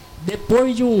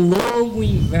Depois de um longo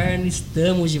inverno,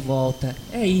 estamos de volta.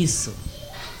 É isso.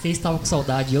 Vocês estavam com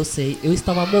saudade, eu sei. Eu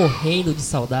estava morrendo de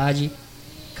saudade.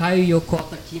 Caio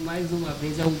Yokota aqui mais uma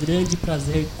vez. É um grande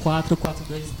prazer.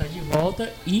 442 estar de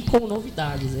volta e com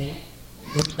novidades, hein?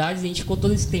 Novidades, a gente ficou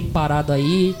todo esse tempo parado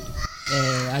aí,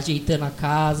 ajeitando a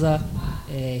casa,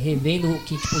 revendo o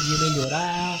que a gente podia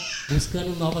melhorar,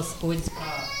 buscando novas coisas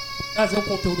para trazer um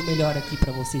conteúdo melhor aqui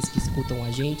para vocês que escutam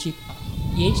a gente.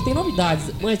 E a gente tem novidades,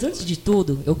 mas antes de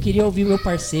tudo, eu queria ouvir meu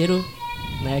parceiro,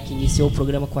 né, que iniciou o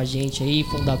programa com a gente aí,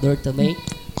 fundador também,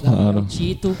 Claro.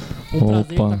 Tito. Prazer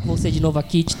estar com você de novo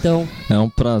aqui, Titão. É um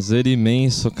prazer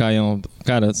imenso, Caião.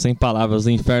 Cara, sem palavras,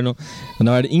 inverno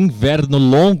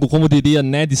longo, como diria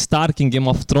Ned Stark em Game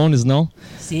of Thrones, não?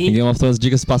 Sim. Em Game of Thrones,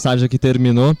 diga-se passagem que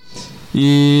terminou.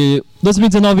 E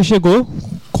 2019 chegou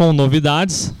com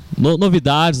novidades.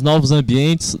 Novidades, novos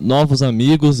ambientes, novos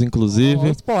amigos,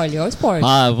 inclusive. Ó o spoiler.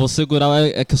 Ah, vou segurar,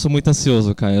 é que eu sou muito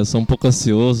ansioso, cara. Eu sou um pouco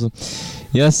ansioso.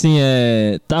 E assim,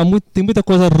 tem muita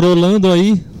coisa rolando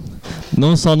aí,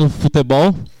 não só no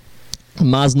futebol,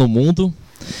 mas no mundo.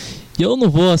 E eu não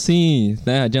vou, assim,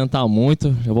 adiantar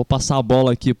muito. Já vou passar a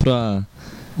bola aqui pra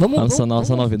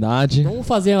nossa novidade. Vamos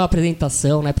fazer uma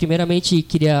apresentação, né? Primeiramente,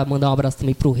 queria mandar um abraço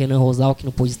também pro Renan Rosal, que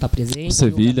não pôde estar presente.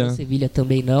 Sevilha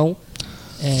também não.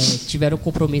 Tiveram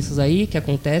compromissos aí que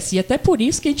acontece. E até por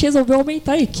isso que a gente resolveu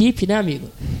aumentar a equipe, né, amigo?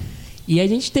 E a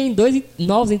gente tem dois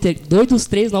dos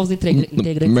três novos integrantes.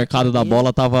 O mercado da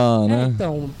bola tava, né?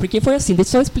 Então, porque foi assim, deixa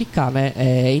eu só explicar, né?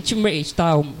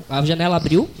 A janela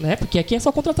abriu, né? Porque aqui é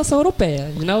só contratação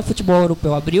europeia. A janela do futebol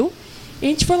europeu abriu. E a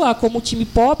gente foi lá, como time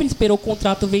pobre, esperou o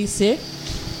contrato vencer.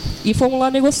 E fomos lá,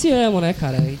 negociamos, né,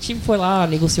 cara? A gente foi lá,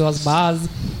 negociou as bases.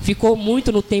 Ficou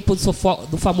muito no tempo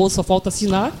do famoso só falta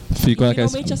assinar. E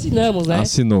finalmente assinamos, né?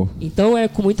 Assinou. Então é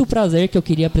com muito prazer que eu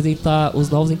queria apresentar os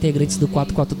novos integrantes do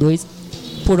 442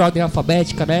 por ordem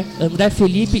alfabética, né? André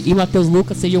Felipe e Matheus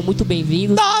Lucas, sejam muito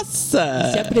bem-vindos.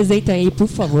 Nossa! Se apresentem aí, por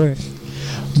favor.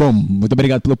 Bom, muito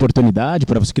obrigado pela oportunidade.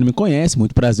 Para você que não me conhece,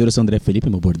 muito prazer, eu sou André Felipe,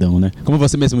 meu bordão, né? Como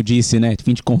você mesmo disse, né?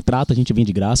 Fim de contrato, a gente vem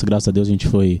de graça. Graças a Deus a gente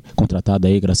foi contratado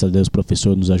aí. Graças a Deus o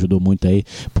professor nos ajudou muito aí.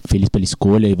 Feliz pela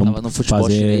escolha. E vamos Tava no futebol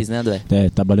chinês, né, André?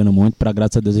 Trabalhando muito para,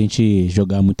 graças a Deus, a gente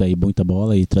jogar muita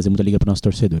bola e trazer muita liga para nossos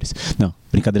torcedores. Não,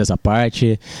 brincadeiras à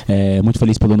parte. Muito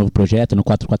feliz pelo novo projeto no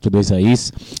 442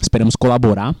 Raiz. Esperamos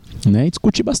colaborar, né? E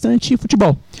discutir bastante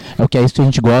futebol. É isso que a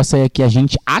gente gosta, é que a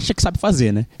gente acha que sabe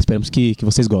fazer, né? Esperamos que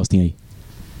vocês gostem aí.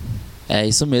 É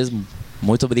isso mesmo.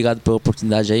 Muito obrigado pela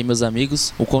oportunidade aí, meus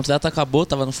amigos. O contrato acabou,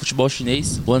 tava no futebol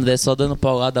chinês. O André só dando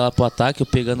paulada lá pro ataque, eu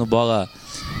pegando bola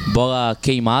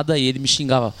queimada e ele me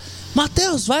xingava: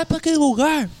 Matheus, vai pra aquele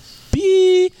lugar!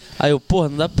 Pi! Aí eu,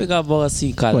 não dá pra pegar a bola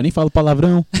assim, cara. Pô, nem falo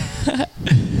palavrão.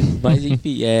 Mas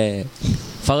enfim,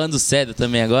 falando sério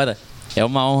também agora, é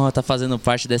uma honra estar fazendo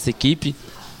parte dessa equipe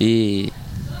e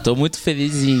tô muito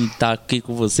feliz em estar aqui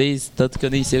com vocês, tanto que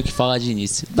eu nem sei o que falar de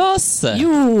início. Nossa! E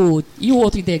o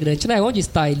outro integrante, né? Onde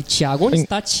está ele, Thiago? Onde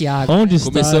está Thiago?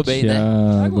 Começou bem, né?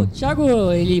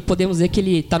 Thiago, ele podemos dizer que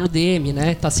ele tá no DM,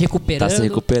 né? Tá se recuperando.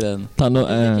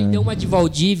 Ele deu uma de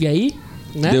Valdívia aí,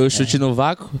 né? Deu um chute no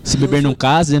vácuo. Se beber não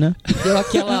case, né? Deu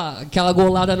aquela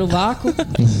golada no vácuo.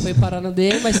 Foi parar no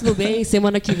DM, mas tudo bem.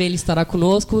 Semana que vem ele estará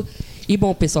conosco. E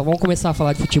bom, pessoal, vamos começar a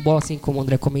falar de futebol, assim como o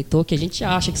André comentou, que a gente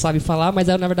acha que sabe falar, mas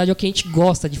na verdade é o que a gente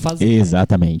gosta de fazer.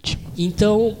 Exatamente.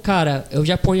 Então, cara, eu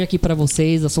já ponho aqui pra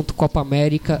vocês, assunto Copa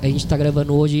América. A gente tá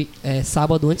gravando hoje,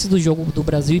 sábado, antes do jogo do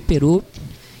Brasil e Peru.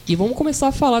 E vamos começar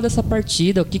a falar dessa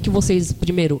partida. O que vocês,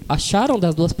 primeiro, acharam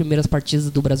das duas primeiras partidas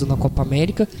do Brasil na Copa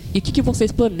América? E o que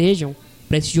vocês planejam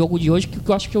para esse jogo de hoje, que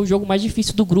eu acho que é o jogo mais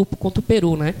difícil do grupo contra o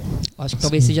Peru, né? Acho que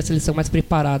talvez seja a seleção mais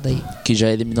preparada aí. Que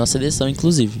já eliminou a seleção,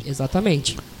 inclusive.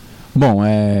 Exatamente. Bom,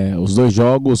 os dois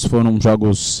jogos foram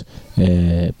jogos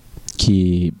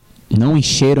que não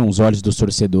encheram os olhos dos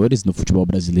torcedores no futebol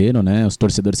brasileiro, né? Os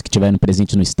torcedores que estiveram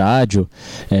presentes no estádio,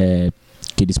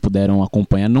 que eles puderam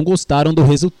acompanhar, não gostaram do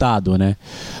resultado, né?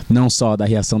 Não só da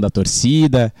reação da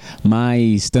torcida,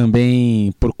 mas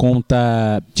também por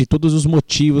conta de todos os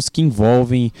motivos que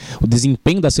envolvem o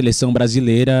desempenho da seleção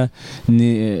brasileira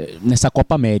nessa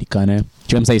Copa América, né?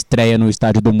 Tivemos a estreia no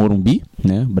estádio do Morumbi,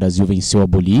 né? O Brasil venceu a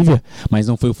Bolívia, mas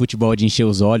não foi o futebol de encher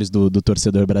os olhos do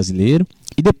torcedor brasileiro.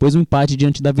 E depois um empate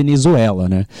diante da Venezuela,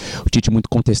 né? O Tite muito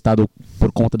contestado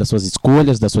por conta das suas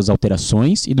escolhas, das suas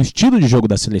alterações e do estilo de jogo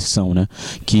da seleção, né?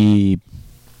 Que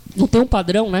Não tem um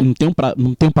padrão, né? Não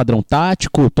tem um padrão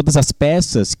tático, todas as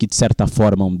peças que de certa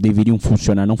forma deveriam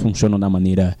funcionar não funcionam da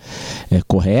maneira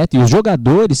correta, e os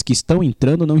jogadores que estão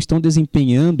entrando não estão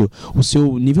desempenhando o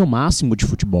seu nível máximo de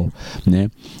futebol, né?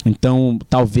 Então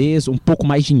talvez um pouco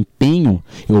mais de empenho,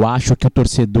 eu acho que o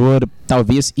torcedor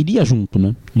talvez iria junto,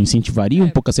 né? Incentivaria um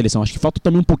pouco a seleção. Acho que falta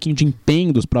também um pouquinho de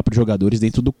empenho dos próprios jogadores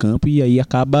dentro do campo, e aí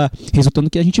acaba resultando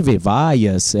que a gente vê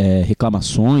vaias,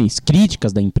 reclamações,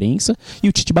 críticas da imprensa e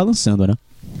o Tite balançando, né?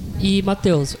 E,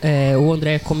 Matheus, o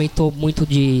André comentou muito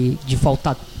de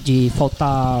faltar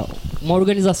uma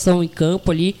organização em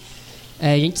campo ali.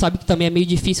 A gente sabe que também é meio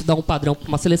difícil dar um padrão para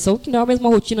uma seleção que não é a mesma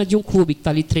rotina de um clube que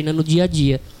está ali treinando dia a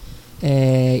dia.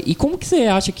 E como que você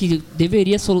acha que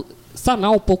deveria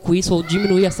sanar um pouco isso ou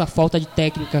diminuir essa falta de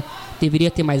técnica?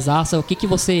 Deveria ter mais aça? O que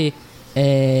você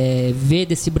vê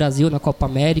desse Brasil na Copa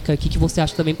América? O que você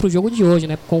acha também pro jogo de hoje,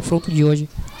 né? Pro confronto de hoje?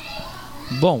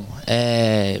 Bom,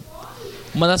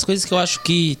 uma das coisas que eu acho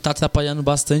que está atrapalhando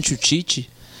bastante o Tite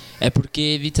é porque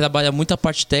ele trabalha muito a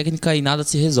parte técnica e nada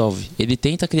se resolve. Ele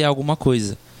tenta criar alguma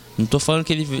coisa. Não estou falando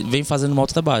que ele vem fazendo um mau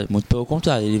trabalho, muito pelo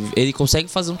contrário. Ele consegue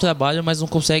fazer um trabalho, mas não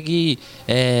consegue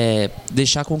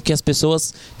deixar com que as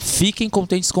pessoas fiquem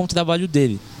contentes com o trabalho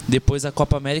dele. Depois da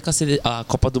Copa América, a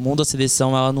Copa do Mundo, a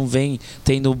seleção ela não vem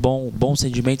tendo bons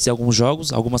rendimentos em alguns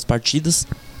jogos, algumas partidas.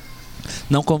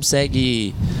 Não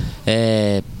consegue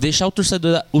deixar o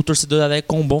torcedor alegre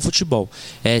com um bom futebol.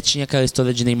 Tinha aquela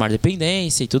história de Neymar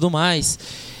dependência e tudo mais.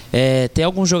 Tem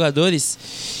alguns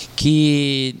jogadores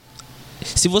que,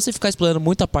 se você ficar explorando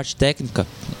muito a parte técnica,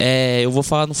 eu vou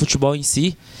falar no futebol em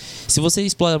si. Se você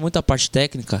explora muito a parte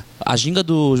técnica, a ginga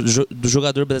do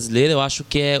jogador brasileiro, eu acho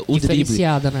que é o drible.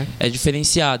 Diferenciada, né? É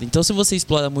diferenciado. Então, se você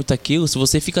explora muito aquilo, se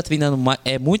você fica treinando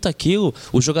muito aquilo,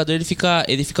 o jogador ele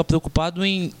fica preocupado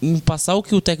em passar o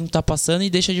que o técnico está passando e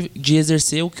deixa de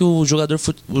exercer o que o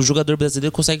jogador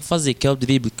brasileiro consegue fazer, que é o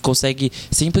drible, que consegue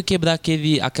sempre quebrar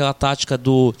aquela tática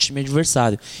do time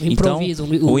adversário. O improviso,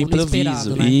 o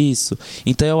improviso, né? Isso.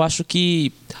 Então, eu acho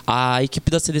que a equipe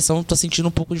da seleção está sentindo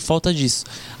um pouco de falta disso.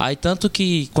 Aí, tanto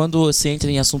que quando você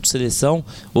entra em assunto seleção,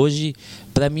 hoje,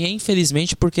 pra mim é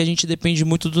infelizmente porque a gente depende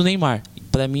muito do Neymar.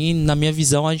 Pra mim, na minha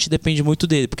visão, a gente depende muito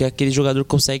dele, porque aquele jogador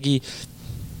consegue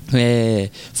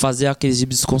fazer aqueles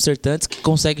dribles desconcertantes, que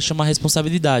consegue chamar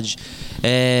responsabilidade.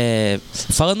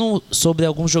 Falando sobre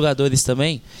alguns jogadores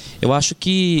também, eu acho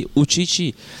que o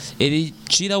Tite ele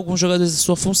tira alguns jogadores da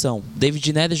sua função.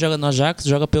 David Neres joga no Ajax,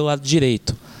 joga pelo lado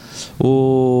direito.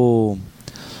 O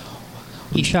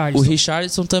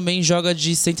Richarlison também joga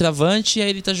de centroavante e aí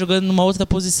ele tá jogando numa outra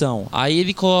posição. Aí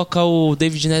ele coloca o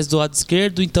David Neres do lado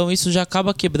esquerdo, então isso já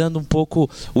acaba quebrando um pouco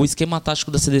o esquema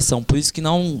tático da seleção, por isso que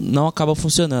não acaba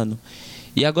funcionando.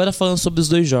 E agora falando sobre os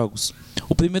dois jogos.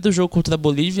 O primeiro jogo contra a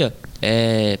Bolívia,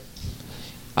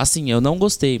 assim, eu não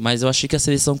gostei, mas eu achei que a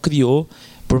seleção criou.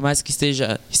 Por mais que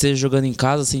esteja jogando em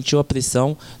casa, sentiu a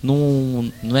pressão,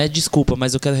 não é desculpa,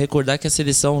 mas eu quero recordar que a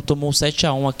seleção tomou um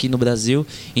 7-1 aqui no Brasil,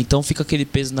 então fica aquele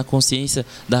peso na consciência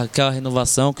daquela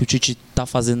renovação que o Tite está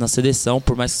fazendo na seleção,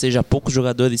 por mais que seja poucos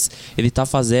jogadores, ele está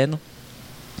fazendo.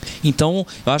 Então,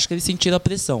 eu acho que eles sentiram a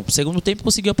pressão. No segundo tempo,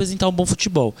 conseguiu apresentar um bom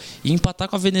futebol. E empatar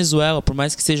com a Venezuela, por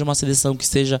mais que seja uma seleção que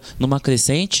esteja numa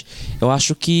crescente, eu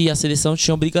acho que a seleção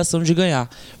tinha a obrigação de ganhar.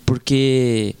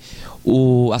 Porque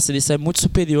a seleção é muito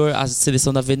superior à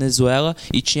seleção da Venezuela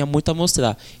e tinha muito a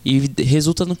mostrar. E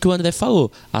resulta no que o André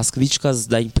falou. As críticas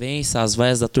da imprensa, as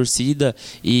vaias da torcida.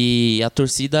 E a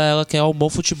torcida, ela quer um bom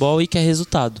futebol e quer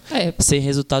resultado. Sem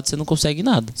resultado, você não consegue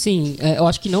nada. Sim, eu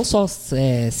acho que não só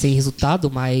sem resultado,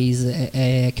 mas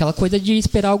aquela coisa de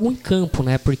esperar algo em campo,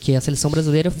 né? Porque a seleção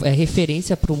brasileira é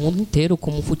referência para o mundo inteiro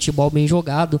como um futebol bem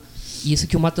jogado. E isso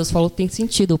que o Matheus falou tem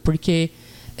sentido, porque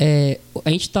a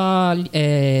gente está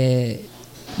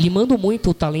limando muito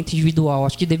o talento individual.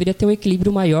 Acho que deveria ter um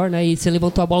equilíbrio maior, né? E você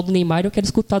levantou a bola do Neymar, eu quero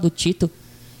escutar do Tito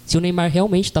se o Neymar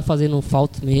realmente está fazendo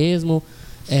falta mesmo,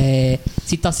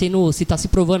 se está se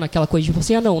provando aquela coisa de tipo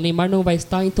assim, não, o Neymar não vai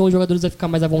estar, então os jogadores vão ficar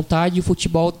mais à vontade e o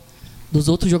futebol dos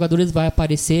outros jogadores vai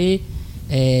aparecer.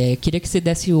 Queria que você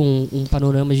desse um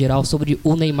panorama geral sobre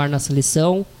o Neymar na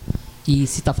seleção e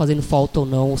se está fazendo falta ou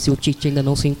não, se o Tite ainda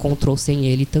não se encontrou sem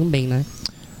ele também, né?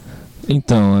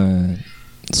 Então,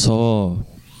 só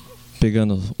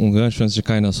pegando um gancho antes de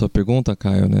cair na sua pergunta,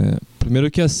 Caio, né? Primeiro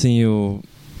que assim, eu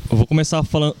vou começar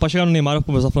falando, para chegar no Neymar, eu vou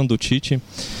começar falando do Tite.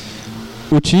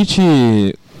 O Tite,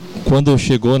 quando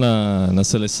chegou na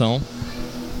seleção,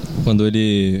 quando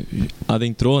ele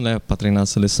adentrou, né, para treinar a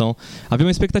seleção, havia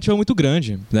uma expectativa muito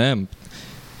grande, né?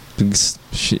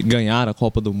 Ganhar a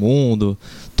Copa do Mundo,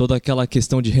 toda aquela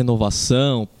questão de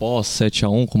renovação pós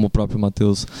 7-1, como o próprio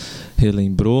Matheus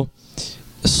relembrou.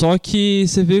 Só que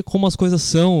você vê como as coisas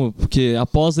são, porque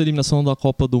após a eliminação da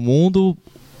Copa do Mundo,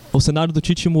 o cenário do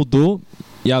Tite mudou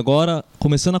e agora,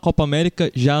 começando a Copa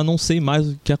América, já não sei mais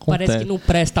o que acontece. Parece que não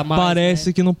presta mais. Parece,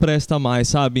 né, que não presta mais,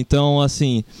 sabe? Então,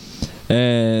 assim,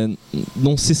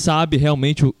 não se sabe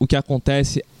realmente o que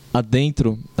acontece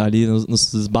adentro, ali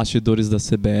nos bastidores da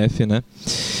CBF, né?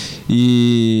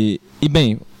 E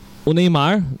bem, o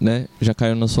Neymar, né, já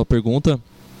caiu na sua pergunta,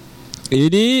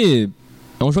 ele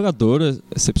é um jogador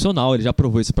excepcional, ele já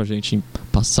provou isso pra gente em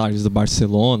passagens do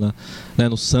Barcelona, né,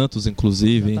 no Santos,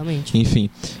 inclusive. Exatamente. Enfim,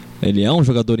 ele é um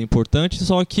jogador importante,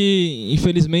 só que,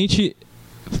 infelizmente,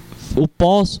 o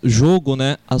pós-jogo,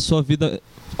 né, a sua vida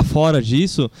fora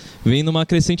disso vem numa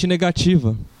crescente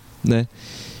negativa, né?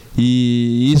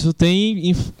 E isso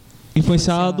tem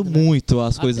influenciado muito, né,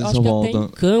 as coisas em volta. Até em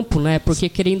campo, né? Porque,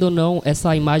 querendo ou não,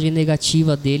 essa imagem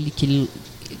negativa dele que ele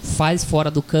faz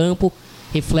fora do campo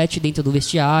reflete dentro do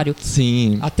vestiário.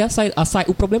 Sim. Até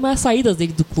o problema é as saídas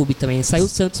dele do clube também. Saiu o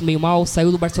Santos meio mal,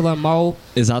 saiu do Barcelona mal.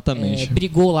 Exatamente.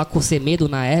 Brigou lá com o Semedo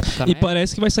na época, e né?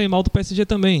 parece que vai sair mal do PSG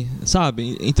também,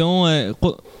 sabe? Então,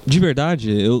 de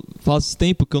verdade, faz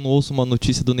tempo que eu não ouço uma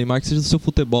notícia do Neymar que seja do seu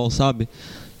futebol, sabe?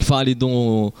 Que fale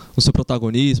do seu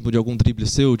protagonismo, de algum drible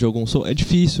seu, de algum... É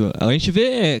difícil. A gente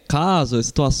vê caso,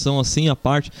 situação assim, à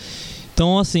parte.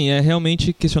 Então, assim, é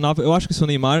realmente questionável. Eu acho que se o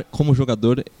Neymar, como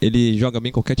jogador, ele joga bem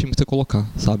em qualquer time que você colocar,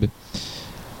 sabe?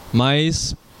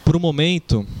 Mas, por um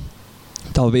momento,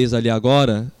 talvez ali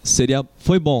agora,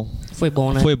 foi bom. Foi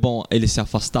bom, né? Foi bom ele se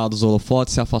afastar dos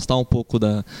holofotes, se afastar um pouco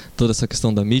da toda essa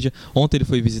questão da mídia. Ontem ele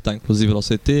foi visitar, inclusive, lá o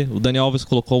CT. O Dani Alves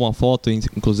colocou uma foto,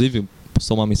 inclusive,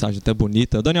 postou uma mensagem até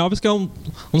bonita. O Dani Alves, que é um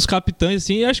dos capitães,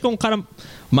 assim, e acho que é um cara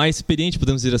mais experiente,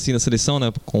 podemos dizer assim, na seleção,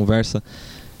 né? Conversa,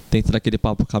 tenta dar aquele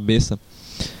papo cabeça.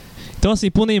 Então, assim,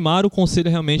 pro Neymar, o conselho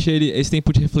realmente é esse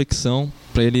tempo de reflexão,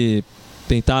 para ele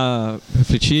tentar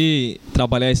refletir,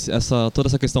 trabalhar toda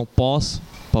essa questão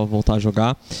para voltar a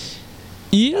jogar.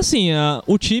 E, assim,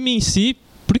 o time em si,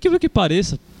 por que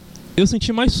pareça, eu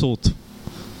senti mais solto,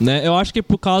 né? Eu acho que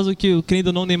por causa que, querendo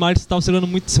ou não, o Neymar estava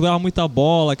segurava muita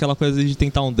bola, aquela coisa de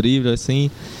tentar um drible, assim.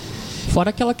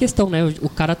 Fora aquela questão, né? O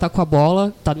cara tá com a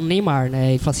bola, tá no Neymar,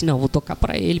 né? E fala assim, não, vou tocar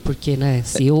pra ele, porque, né?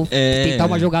 Se eu tentar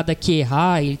uma jogada aqui e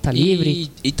errar, ele tá livre.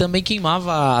 E também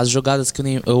queimava as jogadas que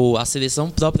a seleção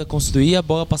própria construía, a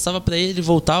bola passava pra ele,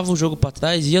 voltava o jogo pra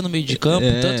trás, ia no meio de campo.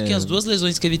 Tanto que as 2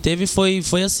 lesões que ele teve foi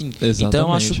assim. Exatamente.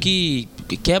 Então acho que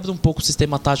quebra um pouco o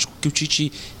sistema tático que o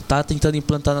Tite tá tentando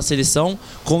implantar na seleção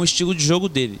com o estilo de jogo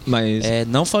dele. Mas...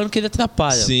 não falando que ele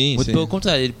atrapalha. Sim, muito sim. pelo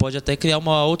contrário, ele pode até criar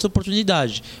uma outra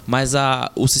oportunidade. Mas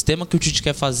o sistema que o Tite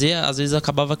quer fazer, às vezes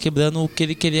acabava quebrando o que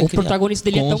ele queria criar. O protagonista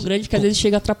dele é tão grande que às vezes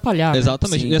chega a atrapalhar.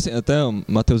 Exatamente. Né? E assim, até o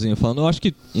Mateuzinho falando, eu acho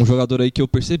que um jogador aí que eu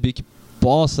percebi que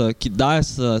dá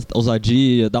essa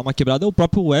ousadia, dá uma quebrada, é o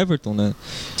próprio Everton, né?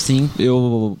 Sim.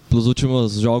 Pelos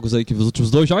últimos jogos aí, os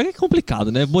últimos 2 jogos é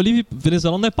complicado, né? Bolívia e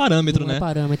Venezuela não é parâmetro, né? Não é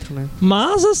parâmetro, né?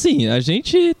 Mas, assim, a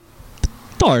gente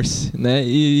torce, né?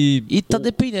 E tá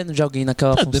dependendo de alguém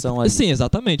naquela função ali. Sim,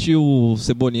 exatamente. E o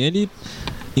Cebolinha, ele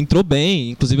entrou bem,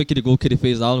 inclusive aquele gol que ele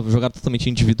fez lá, jogada totalmente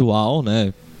individual,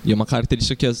 né? E é uma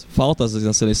característica que falta às vezes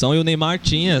na seleção, e o Neymar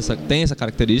tem essa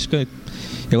característica,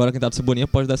 e agora quem tá do Cebolinha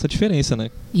pode dar essa diferença,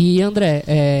 né? E André,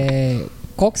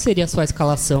 qual que seria a sua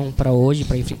escalação para hoje,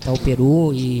 para enfrentar o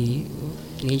Peru? E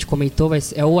que a gente comentou,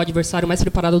 é o adversário mais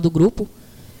preparado do grupo.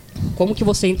 Como que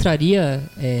você entraria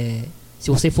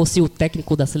se você fosse o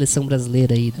técnico da seleção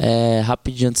brasileira aí?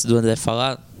 Rapidinho antes do André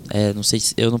falar, não sei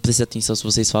se eu não prestei atenção se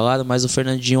vocês falaram, mas o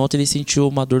Fernandinho ontem ele sentiu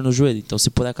uma dor no joelho. Então, se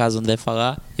por acaso o André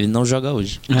falar, ele não joga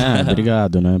hoje.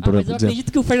 Obrigado, né? Mas eu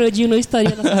acredito que o Fernandinho não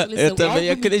estaria nessa seleção. Eu também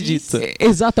acredito.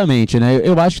 Exatamente, né?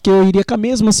 Eu acho que eu iria com a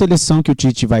mesma seleção que o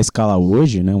Tite vai escalar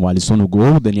hoje, né? O Alisson no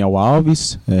gol, Daniel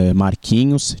Alves,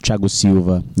 Marquinhos, Thiago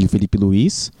Silva e o Felipe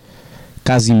Luiz.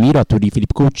 Casimiro, Arthur e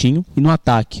Felipe Coutinho. E no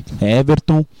ataque,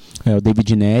 Everton, o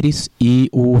David Neres e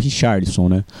o Richarlison,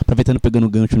 né? Aproveitando, pegando o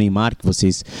gancho Neymar, que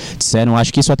vocês disseram,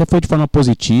 acho que isso até foi de forma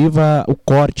positiva o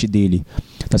corte dele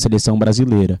da seleção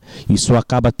brasileira. Isso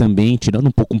acaba também tirando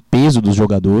um pouco o peso dos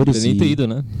jogadores. Ele nem ter ido,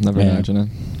 né? Na verdade, né?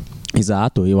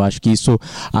 Exato, eu acho que isso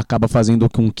acaba fazendo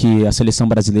com que a seleção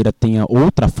brasileira tenha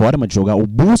outra forma de jogar, ou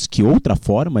busque outra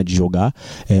forma de jogar,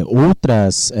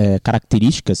 outras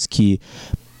características que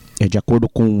de acordo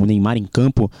com o Neymar em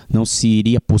campo, não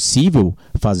seria possível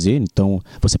fazer. Então,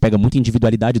 você pega muita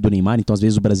individualidade do Neymar. Então, às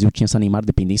vezes, o Brasil tinha essa Neymar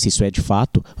dependência, isso é de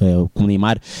fato, com o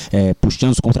Neymar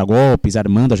puxando os contragolpes,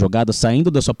 armando a jogada, saindo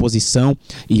da sua posição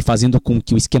e fazendo com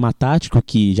que o esquema tático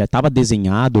que já estava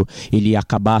desenhado, ele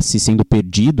acabasse sendo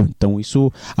perdido. Então,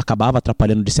 isso acabava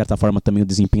atrapalhando, de certa forma, também o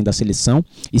desempenho da seleção.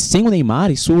 E sem o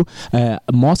Neymar, isso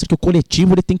mostra que o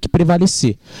coletivo ele tem que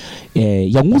prevalecer.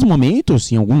 Em alguns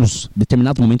momentos, em alguns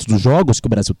determinados momentos dos jogos que o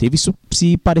Brasil teve, isso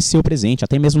se pareceu presente,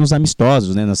 até mesmo nos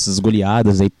amistosos, né, nessas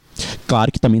goleadas aí.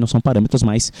 Claro que também não são parâmetros,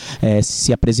 mas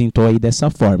se apresentou aí dessa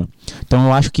forma. Então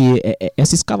eu acho que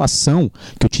essa escalação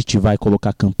que o Tite vai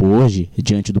colocar a campo hoje,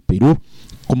 diante do Peru,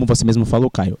 como você mesmo falou,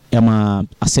 Caio, é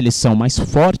a seleção mais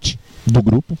forte do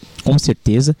grupo, com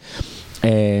certeza.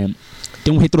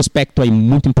 Tem um retrospecto aí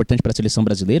muito importante para a seleção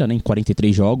brasileira, né? Em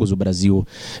 43 jogos, o Brasil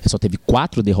só teve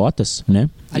 4 derrotas, né?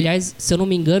 Aliás, se eu não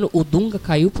me engano, o Dunga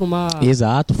caiu para uma...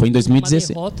 Exato, foi em 2016.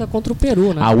 Uma derrota contra o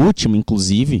Peru, né? A última,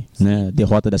 inclusive, né,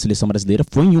 derrota da seleção brasileira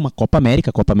foi em uma Copa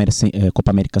América, Copa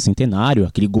América Centenário,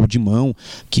 aquele gol de mão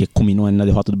que culminou na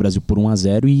derrota do Brasil por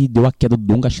 1-0 e deu a queda do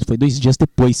Dunga, acho que foi 2 dias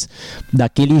depois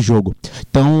daquele jogo.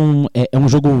 Então, é um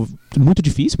jogo muito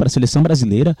difícil para a seleção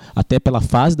brasileira, até pela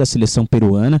fase da seleção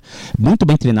peruana, muito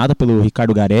bem treinada pelo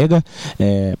Ricardo Gareca.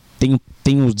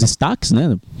 Tem os destaques,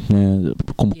 né?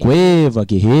 Como Cueva,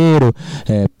 Guerreiro,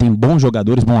 tem bons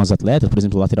jogadores, bons atletas, por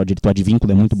exemplo, o lateral direito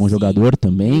Advíncula é muito bom jogador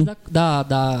também. Desde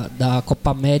da Copa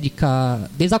América,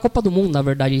 desde a Copa do Mundo, na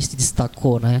verdade, ele se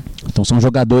destacou, né? Então são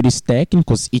jogadores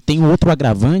técnicos e tem outro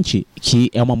agravante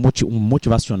que é um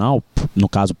motivacional, no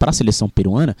caso, para a seleção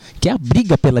peruana, que é a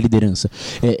briga pela liderança.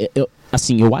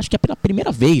 Eu acho que é pela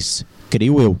primeira vez,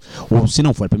 creio eu, ou se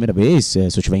não for a primeira vez, se eu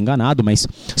estiver enganado, mas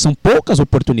são poucas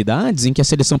oportunidades em que a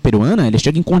seleção peruana ela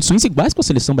chega em condições iguais com a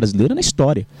seleção brasileira na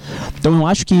história. Então eu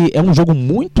acho que é um jogo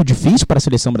muito difícil para a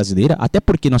seleção brasileira, até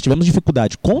porque nós tivemos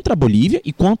dificuldade contra a Bolívia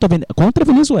e contra a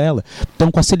Venezuela. Então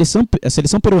com a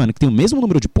seleção peruana, que tem o mesmo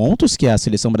número de pontos que a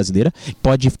seleção brasileira,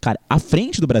 pode ficar à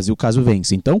frente do Brasil caso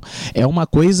vença. Então é uma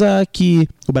coisa que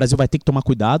o Brasil vai ter que tomar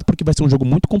cuidado, porque vai ser um jogo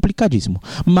muito complicadíssimo.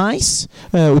 Mas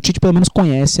o Tite pelo menos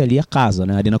conhece ali a casa,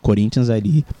 né? A Arena Corinthians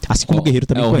ali, assim como o Guerreiro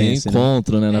também conhece. É o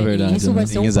reencontro, né, na verdade. Isso vai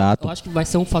ser exato. Eu acho que vai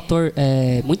ser um fator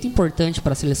muito importante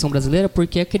para a seleção brasileira,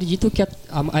 porque acredito que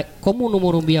como no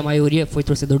Morumbi a maioria foi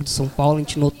torcedor do São Paulo, a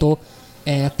gente notou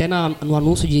até no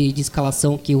anúncio de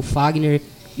escalação que o Fagner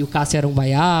e o Cássio eram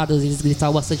vaiados, eles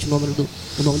gritavam bastante o nome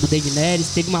do David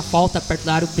Neres, teve uma falta perto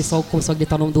da área, o pessoal começou a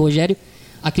gritar o nome do Rogério.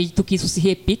 Acredito que isso se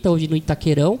repita hoje no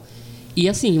Itaquerão. E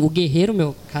assim, o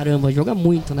Guerreiro, caramba, joga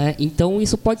muito, né? Então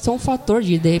isso pode ser um fator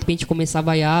de repente começar a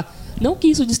vaiar. Não que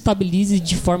isso destabilize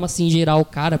de forma assim geral o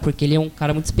cara, porque ele é um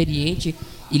cara muito experiente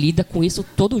e lida com isso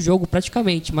todo o jogo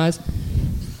praticamente, mas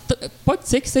pode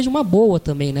ser que seja uma boa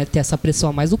também, né? Ter essa pressão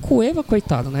a mais. O Cueva,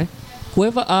 coitado, né?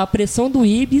 Cueva, a pressão do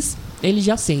Ibis, ele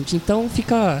já sente, então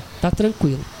tá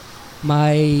tranquilo.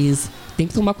 Mas tem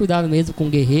que tomar cuidado mesmo com o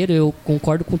Guerreiro. Eu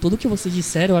concordo com tudo que vocês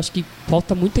disseram. Eu acho que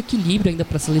falta muito equilíbrio ainda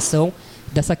para a seleção,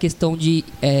 dessa questão de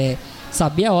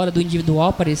saber a hora do individual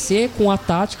aparecer com a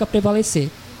tática prevalecer,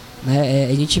 né?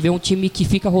 A gente vê um time que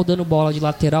fica rodando bola de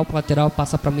lateral para lateral,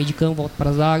 passa para meio de campo, volta para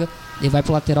a zaga, ele vai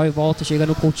para lateral e volta, chega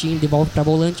no Coutinho, devolve para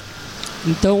volante.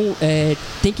 Então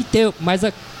tem que ter mais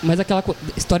aquela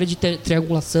história de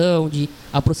triangulação, de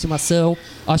aproximação.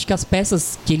 Acho que as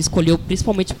peças que ele escolheu,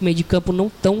 principalmente pro meio de campo, não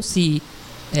estão se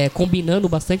combinando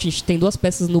bastante. A gente tem 2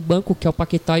 peças no banco, que é o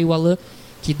Paquetá e o Alan,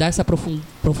 que dá essa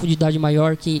profundidade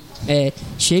maior, que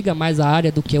chega mais à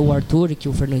área do que o Arthur, que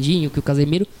o Fernandinho, que o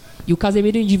Casemiro. E o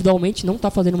Casemiro individualmente não está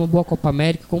fazendo uma boa Copa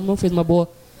América, como não fez uma boa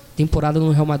temporada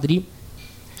no Real Madrid,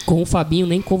 com o Fabinho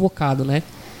nem convocado, né?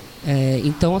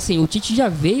 Então, assim, o Tite já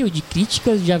vem de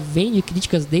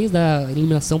críticas desde a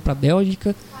eliminação para a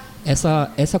Bélgica.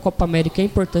 Essa Copa América é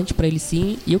importante para ele,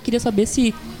 sim. E eu queria saber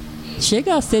se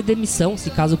chega a ser demissão,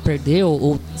 se caso perder,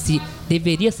 ou se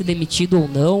deveria ser demitido ou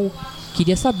não.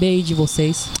 Queria saber aí de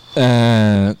vocês.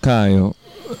 Caio,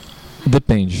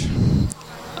 depende.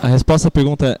 A resposta à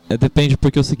pergunta depende,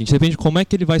 porque é o seguinte: depende de como é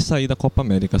que ele vai sair da Copa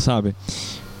América, sabe?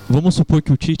 Vamos supor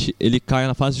que o Tite ele caia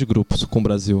na fase de grupos com o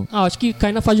Brasil. Acho que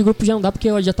cair na fase de grupos já não dá, porque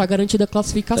já está garantida a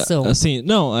classificação. Assim,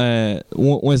 não,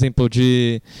 um exemplo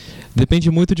de...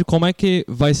 Depende muito de como é que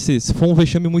vai ser. Se for um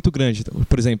vexame muito grande,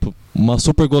 por exemplo, uma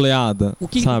super goleada, o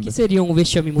que seria um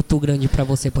vexame muito grande para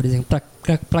você, por exemplo,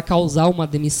 para causar uma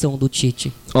demissão do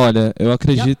Tite? Olha, eu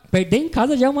acredito... Perder em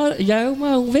casa já é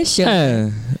um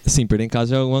vexame. Sim, perder em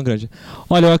casa já é uma grande...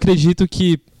 Olha, eu acredito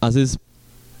que, às vezes,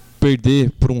 perder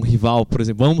por um rival, por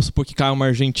exemplo, vamos supor que caia uma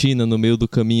Argentina no meio do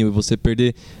caminho e você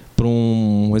perder pra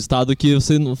um resultado que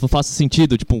você não faça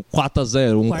sentido, tipo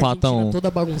 4-0, 4-1. Toda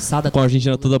bagunçada. Com a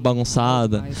Argentina toda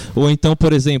bagunçada. Ou então,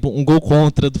 por exemplo, um gol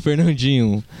contra do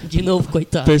Fernandinho. De novo,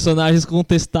 coitado. Personagens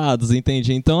contestados,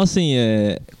 entende? Então, assim,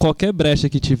 qualquer brecha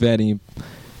que tiverem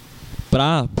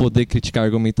pra poder criticar,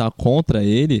 argumentar contra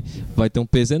ele, vai ter um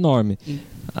peso enorme.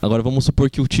 Agora, vamos supor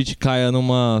que o Tite caia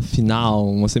numa final,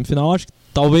 uma semifinal, acho que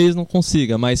talvez não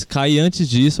consiga, mas cair antes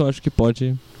disso, eu acho que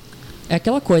pode... É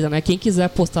aquela coisa, né? Quem quiser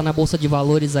apostar na Bolsa de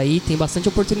Valores aí, tem bastante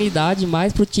oportunidade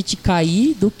mais pro Tite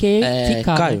cair do que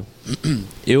ficar. Caio, né?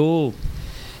 eu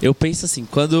penso assim,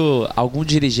 quando algum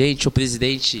dirigente ou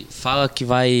presidente fala que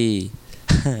vai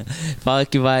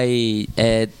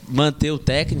manter o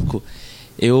técnico,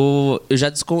 eu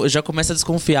já começo a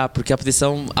desconfiar, porque a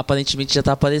pressão aparentemente já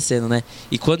tá aparecendo, né?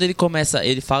 E quando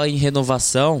ele fala em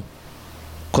renovação,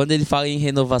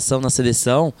 na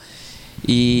seleção,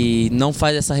 e não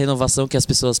faz essa renovação que as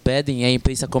pessoas pedem, e a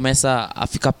imprensa começa a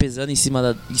ficar pesando em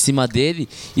cima dele,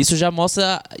 isso já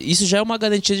é uma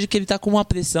garantia de que ele está com uma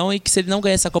pressão e que se ele não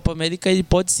ganhar essa Copa América, ele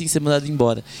pode sim ser mandado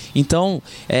embora. Então,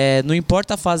 não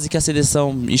importa a fase que a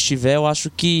seleção estiver, eu acho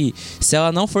que se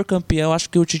ela não for campeã, eu acho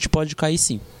que o Tite pode cair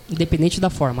sim. Independente da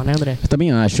forma, né, André? Eu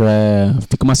também acho,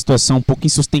 fica uma situação um pouco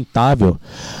insustentável,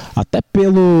 até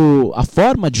a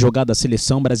forma de jogar da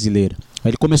seleção brasileira.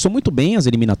 Ele começou muito bem as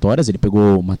eliminatórias, ele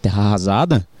pegou uma terra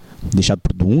arrasada, deixado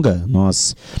por Dunga.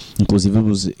 Nós,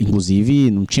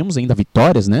 inclusive, não tínhamos ainda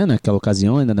vitórias, né, naquela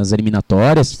ocasião, ainda nas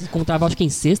eliminatórias. Você contava, acho que em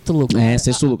sexto lugar.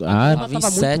 Sexto lugar. Tava em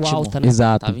sétimo. Alta, né?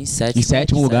 Exato. Tava em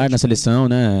sétimo lugar na seleção,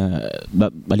 né,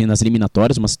 ali nas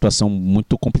eliminatórias, uma situação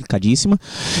muito complicadíssima.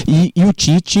 E o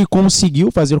Tite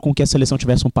conseguiu fazer com que a seleção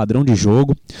tivesse um padrão de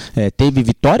jogo. Teve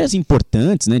vitórias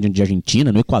importantes, né, diante de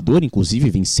Argentina, no Equador, inclusive,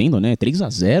 vencendo, né,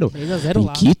 3-0 em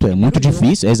lá. Quito. É muito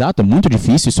difícil, exato, é muito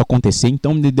difícil isso acontecer.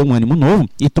 Então, ele deu um ânimo novo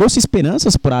e trouxe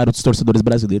esperanças para os torcedores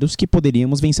brasileiros que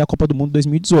poderíamos vencer a Copa do Mundo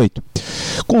 2018.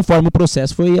 Conforme o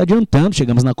processo foi adiantando,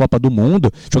 chegamos na Copa do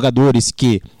Mundo, jogadores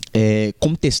que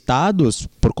contestados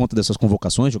por conta dessas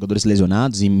convocações, jogadores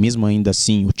lesionados, e mesmo ainda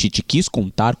assim o Tite quis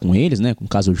contar com eles, né, com o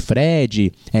caso de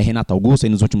Fred, Renato Augusto, aí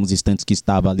nos últimos instantes que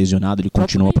estava lesionado, ele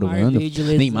continuou provando.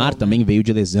 Neymar também veio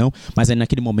de lesão, mas aí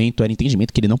naquele momento era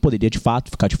entendimento que ele não poderia de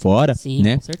fato ficar de fora. Sim,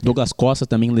 né? com certeza. Douglas Costa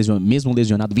também, mesmo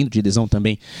lesionado, vindo de lesão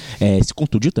também, se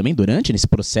contundiu também nesse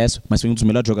processo, mas foi um dos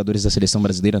melhores jogadores da seleção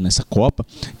brasileira nessa Copa.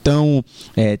 Então,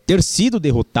 ter sido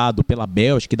derrotado pela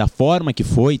Bélgica e da forma que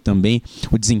foi também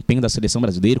o desempenho da seleção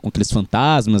brasileira, com aqueles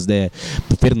fantasmas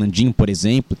do Fernandinho, por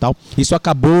exemplo, tal, isso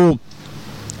acabou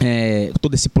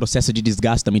todo esse processo de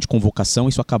desgaste também de convocação,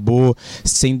 isso acabou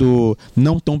sendo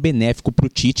não tão benéfico para o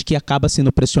Tite, que acaba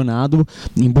sendo pressionado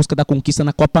em busca da conquista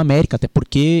na Copa América, até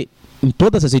porque em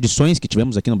todas as edições que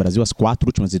tivemos aqui no Brasil, as 4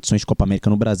 últimas edições de Copa América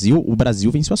no Brasil, o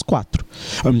Brasil venceu as 4.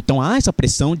 Então há essa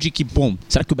pressão de que,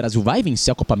 será que o Brasil vai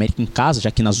vencer a Copa América em casa, já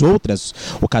que nas outras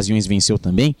ocasiões venceu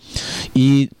também?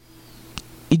 E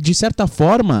de certa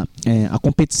forma, a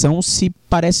competição se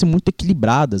parece muito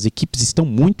equilibrada, as equipes estão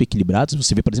muito equilibradas.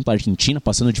 Você vê, por exemplo, a Argentina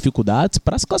passando dificuldades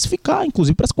para se classificar,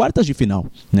 inclusive para as quartas de final,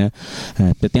 né?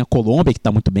 Tem a Colômbia, que está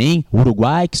muito bem, o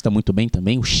Uruguai, que está muito bem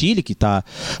também, o Chile, que está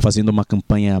fazendo uma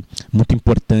campanha muito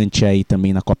importante aí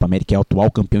também na Copa América, é o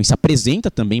atual campeão e se apresenta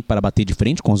também para bater de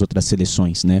frente com as outras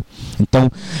seleções, né?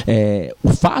 Então,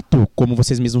 o fato, como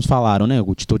vocês mesmos falaram, né,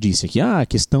 o Tito disse aqui, a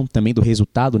questão também do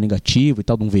resultado negativo e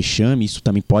tal, de um vexame, isso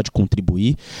também pode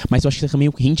contribuir, mas eu acho que também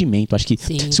o rendimento, acho que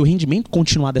Sim. se o rendimento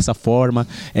continuar dessa forma,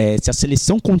 se a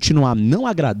seleção continuar não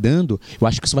agradando, eu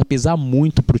acho que isso vai pesar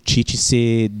muito pro Tite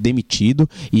ser demitido,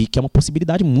 e que é uma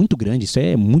possibilidade muito grande, isso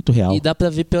é muito real. E dá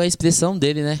pra ver pela expressão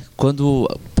dele, né? Quando,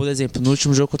 por exemplo, no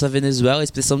último jogo contra a Venezuela, a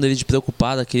expressão dele de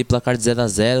preocupado, aquele placar de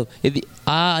 0-0,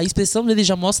 a expressão dele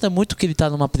já mostra muito que ele tá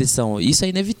numa pressão, isso é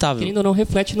inevitável. Querendo ou não,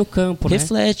 reflete no campo, né?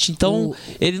 Reflete, então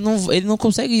ele não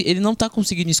consegue, ele não tá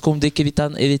conseguindo esconder que ele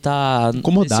tá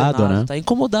incomodado, né? Tá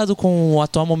incomodado com o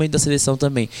atual momento da seleção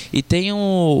também. E tem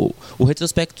o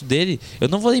retrospecto dele, eu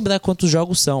não vou lembrar quantos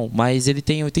jogos são, mas ele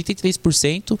tem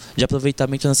 83% de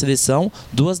aproveitamento na seleção,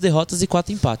 2 derrotas e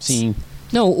 4 empates. Sim.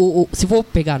 Não, se for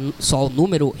pegar só o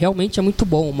número, realmente é muito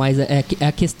bom, mas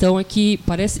a questão é que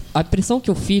parece, a impressão que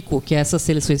eu fico, que essas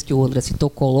seleções que o André citou,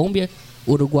 Colômbia,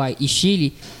 Uruguai e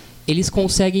Chile, eles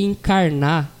conseguem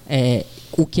encarnar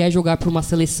o que é jogar por uma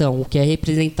seleção, o que é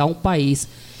representar um país.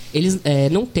 Eles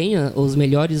não têm os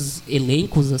melhores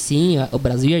elencos, assim, o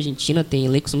Brasil e a Argentina têm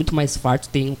elencos muito mais fartos,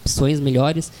 têm opções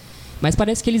melhores, mas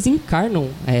parece que eles encarnam,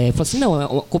 falam assim, não, é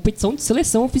uma competição de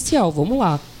seleção oficial, vamos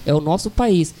lá, é o nosso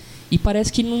país. E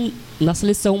parece que na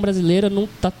seleção brasileira não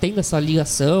está tendo essa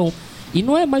ligação. E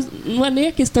não é nem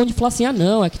a questão de falar assim,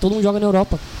 não, é que todo mundo joga na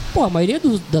Europa. pô, a maioria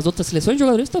das outras seleções de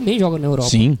jogadores também jogam na Europa.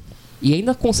 Sim. E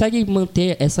ainda consegue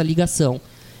manter essa ligação.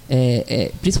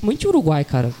 Principalmente o Uruguai,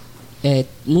 cara.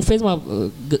 Não fez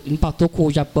empatou com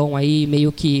o Japão aí,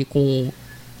 meio que com...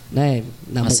 Né,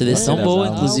 Uma seleção boa,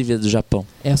 inclusive, do Japão.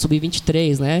 É a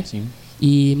Sub-23, né? Sim.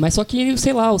 Mas só que,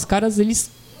 sei lá, os caras, eles...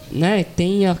 Né,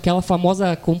 tem aquela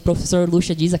famosa, como o professor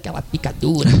Lucha diz, aquela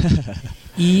picadura.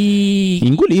 E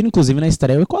engoliram, inclusive, na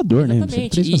estreia o Equador,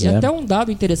 exatamente. né? E até um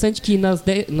dado interessante que nas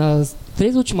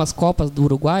 3 últimas Copas do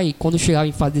Uruguai, quando chegava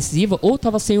em fase decisiva, ou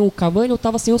tava sem o Cavani ou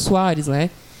tava sem o Suárez, né?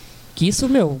 Que isso,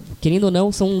 querendo ou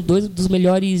não, são 2 dos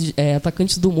melhores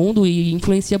atacantes do mundo e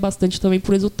influencia bastante também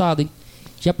pro resultado.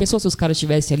 Já pensou se os caras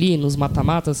estivessem ali nos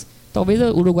mata-matas? Talvez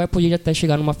o Uruguai poderia até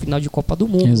chegar numa final de Copa do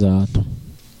Mundo. Exato.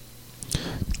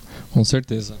 Com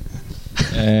certeza.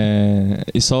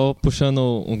 E só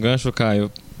puxando um gancho,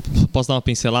 Caio, posso dar uma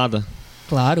pincelada?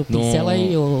 Claro, pincela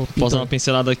aí, ô Pitor. Posso dar uma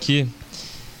pincelada aqui?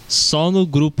 Só no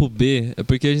grupo B,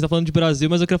 porque a gente tá falando de Brasil,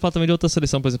 mas eu queria falar também de outra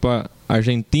seleção, por exemplo, a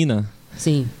Argentina.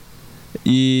 Sim.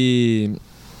 E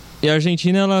a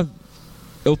Argentina,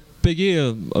 eu peguei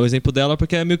o exemplo dela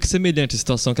porque é meio que semelhante a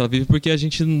situação que ela vive, porque a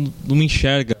gente não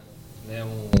enxerga, né,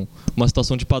 uma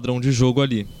situação de padrão de jogo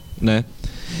ali, né?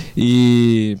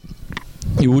 E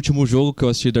o último jogo que eu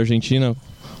assisti da Argentina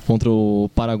contra o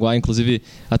Paraguai, inclusive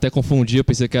até confundi, eu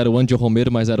pensei que era o Andy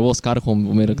Romero, mas era o Oscar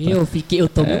Romero. Eu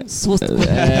tomei um susto quando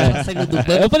ela saiu do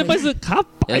banco. Eu falei, mas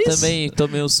rapaz... Eu também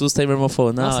tomei um susto, aí meu irmão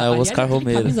falou, não, nossa, é o Oscar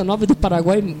Romero. Camisa 9 do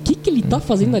Paraguai, o que ele tá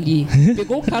fazendo ali?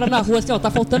 Pegou o cara na rua assim, ó,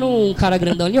 tá faltando um cara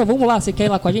grandão ali, ó, vamos lá, você quer ir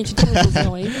lá com a gente? Tem uma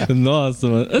ilusão aí. Nossa,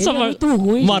 mano. Ele é muito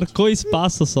ruim, marcou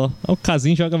espaço só. O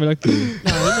Casim joga melhor que ele.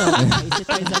 Não, aí você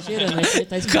tá exagerando, aí você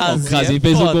tá O Casim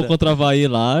fez um gol contra a Havaí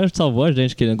lá, salvou a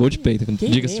gente, que ele é gol de peito,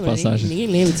 diga-se de passagem. Ninguém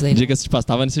lembra disso aí. Diga-se de passagem,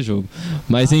 tava nesse jogo.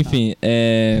 Mas enfim,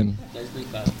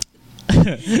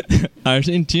 a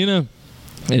Argentina,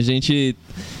 a gente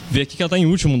vê aqui que ela tá em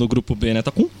último no grupo B, né?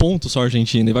 Tá com 1 ponto só a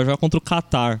Argentina e vai jogar contra o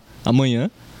Catar amanhã,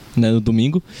 né, no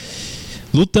domingo.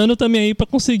 Lutando também aí pra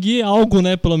conseguir algo,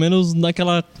 né? Pelo menos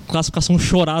naquela classificação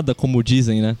chorada, como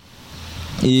dizem, né?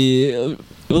 E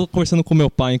eu conversando com meu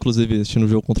pai, inclusive, assistindo o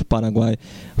jogo contra o Paraguai,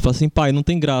 eu falei assim, pai, não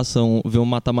tem graça ver um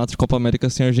mata-mata de Copa América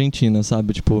sem Argentina,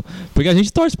 sabe? Tipo, porque a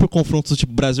gente torce por confrontos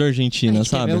tipo Brasil-Argentina, a gente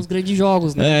sabe? quer ver os grandes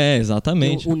jogos, né?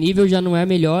 Exatamente. O nível já não é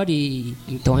melhor e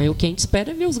então o que a gente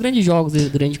espera é ver os grandes jogos, o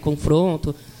grande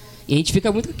confronto. E a gente fica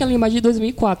muito com aquela imagem de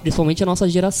 2004, principalmente a nossa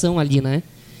geração ali, né?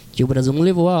 Que o Brasil não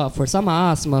levou a força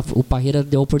máxima, o Parreira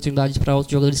deu oportunidade para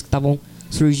outros jogadores que estavam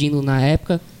surgindo na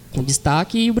época, com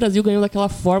destaque, e o Brasil ganhou daquela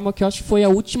forma que eu acho que foi o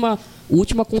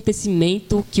último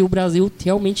acontecimento que o Brasil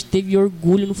realmente teve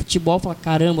orgulho no futebol, falar,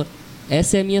 caramba,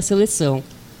 essa é a minha seleção,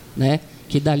 né?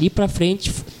 Que dali pra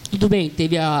frente, tudo bem,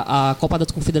 teve a Copa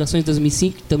das Confederações de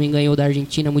 2005, que também ganhou da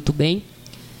Argentina muito bem,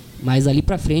 mas ali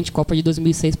pra frente, Copa de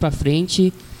 2006 pra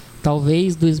frente,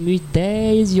 talvez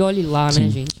 2010 e olhe lá, Sim. né,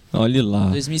 gente? Olhe lá.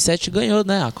 2007 ganhou,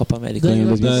 né, a Copa América.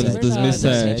 Ganhou em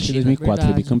 2007 e 2004,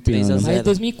 foi bicampeão. Né? Mas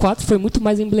 2004 foi muito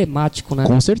mais emblemático, né?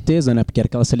 Com certeza, né? Porque era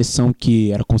aquela seleção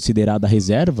que era considerada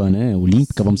reserva, né?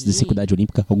 Olímpica, vamos dizer assim, com idade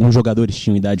olímpica. Alguns jogadores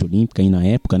tinham idade olímpica aí na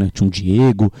época, né? Tinha um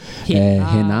Diego,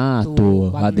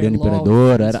 Renato, Adriano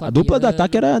Imperador. A dupla do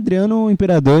ataque era Adriano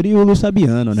Imperador e o Lu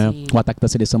Fabiano, né? Sim. O ataque da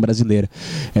seleção brasileira.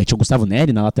 Tinha o Gustavo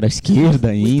Neri na lateral esquerda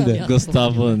ainda.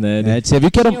 Gustavo Neri. Você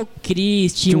viu que era... Tinha o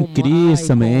Cris, Tinha o Cris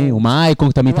também, o Maicon,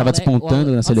 que também estava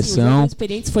despontando na seleção. Os mais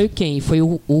experientes foi quem? Foi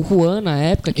o Juan na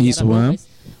época. Que Isso, era Juan. bom,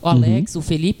 o Alex, o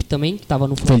Felipe também, que estava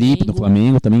no Flamengo. Felipe no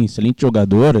Flamengo também, excelente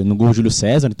jogador, no gol Júlio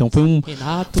César. Então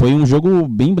foi um jogo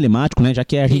bem emblemático, né? Já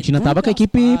que a Argentina estava com a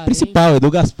equipe principal. Edu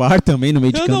Gaspar também no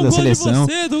meio de campo da seleção.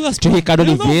 Tinha o Ricardo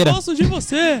Oliveira. Eu não gosto de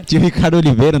você. Tinha o Ricardo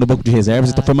Oliveira no banco de reservas.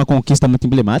 Então foi uma conquista muito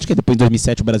emblemática. Depois, em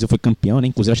 2007, o Brasil foi campeão, né?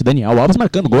 Inclusive, acho que Daniel Alves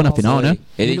marcando gol na final, né?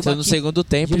 Ele entrou no segundo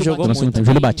tempo e jogou muito.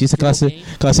 Júlio Batista,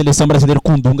 aquela seleção brasileira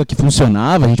com Dunga que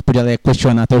funcionava. A gente podia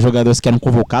questionar até os jogadores que eram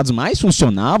convocados, mas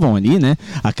funcionavam ali, né?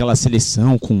 Aquela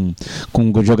seleção com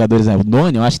jogadores, o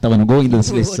Doni, eu acho que estava no gol ainda da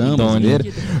seleção brasileira.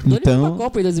 Então, foi a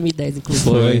Copa em 2010, inclusive.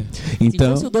 Foi. Então,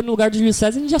 se fosse o Doni no lugar do Júlio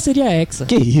César, ele já seria hexa.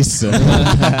 Que isso?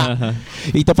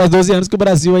 Então faz 12 anos que o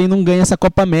Brasil aí não ganha essa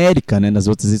Copa América, né? Nas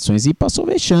outras edições, e passou o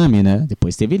vexame, né?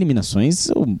 Depois teve eliminações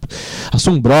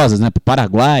assombrosas, né? Pro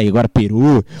Paraguai, agora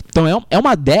Peru. Então é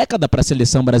uma década para a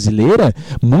seleção brasileira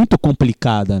muito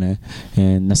complicada, né?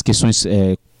 Nas questões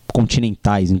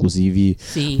continentais, inclusive,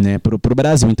 né, pro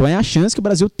Brasil. Então é a chance que o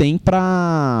Brasil tem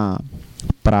para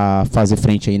para fazer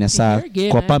frente aí nessa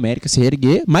reerguer, Copa né? América, se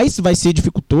reerguer, mas vai ser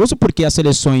dificultoso porque as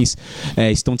seleções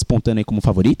estão despontando aí como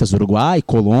favoritas, Uruguai,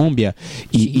 Colômbia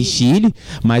e Chile,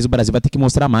 mas o Brasil vai ter que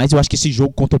mostrar mais. Eu acho que esse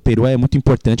jogo contra o Peru é muito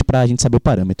importante pra gente saber o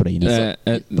parâmetro aí, né?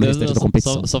 Pro restante da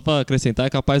competição. Só pra acrescentar, é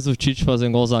capaz do Tite fazer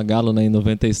igual o Zagallo, né, em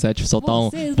 97, soltar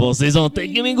vocês vão ter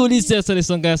que me engolir se a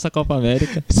seleção ganhar essa Copa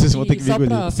América. Vocês vão ter que me engolir.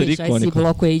 Só pra Seria fechar icônico. esse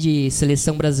bloco aí de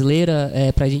seleção brasileira,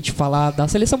 pra gente falar da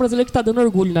seleção brasileira que tá dando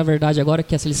orgulho, na verdade, agora,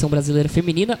 que é a seleção brasileira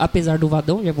feminina, apesar do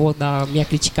Vadão. Já vou dar minha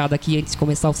criticada aqui antes de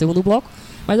começar o segundo bloco.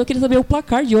 Mas eu queria saber o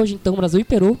placar de hoje, então, Brasil e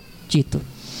Peru. Tito.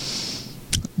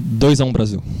 2-1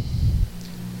 Brasil.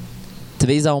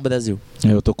 3-1 Brasil.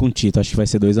 Eu tô com o Tito, acho que vai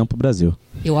ser 2-1 pro Brasil.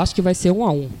 Eu acho que vai ser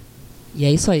 1-1. E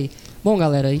é isso aí. Bom,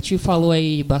 galera, a gente falou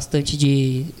aí bastante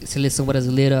de seleção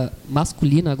brasileira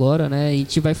masculina agora, né? A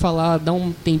gente vai falar, dar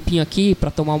um tempinho aqui pra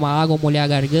tomar uma água, molhar a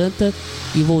garganta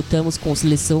e voltamos com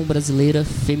seleção brasileira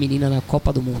feminina na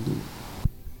Copa do Mundo.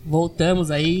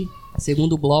 Voltamos aí,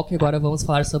 segundo bloco, e agora vamos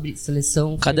falar sobre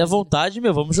seleção Cadê a feminina. vontade,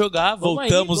 meu? Vamos jogar. Vamos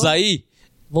Voltamos aí, aí.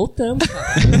 Voltamos,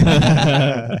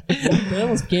 cara.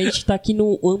 Voltamos, porque a gente tá aqui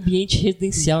no ambiente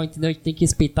residencial, entendeu? A gente tem que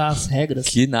respeitar as regras.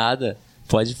 Que nada.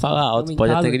 Pode falar alto, Tamo em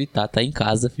pode casa? até gritar. Tá em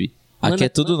casa, fi. Aqui é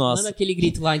tudo nosso. Manda aquele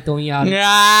grito lá, então, em árabe.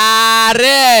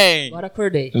 Arém! Agora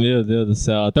acordei. Meu Deus do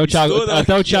céu. Até o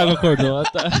Thiago acordou.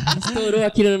 Estourou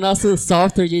aqui no nosso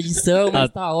software de edição,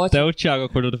 mas tá ótimo. Até o Thiago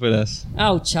acordou depois dessa.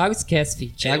 Ah, o Thiago esquece,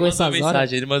 filho. Thiago, Ele essas mandou horas...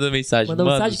 mensagem, ele mandou mensagem. Mandou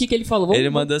mensagem, o que ele falou?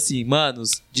 Ele mandou assim,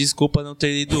 manos, desculpa não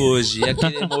ter ido hoje. E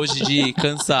aquele emoji de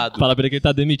cansado. Fala pra ele que ele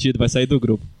tá demitido, vai sair do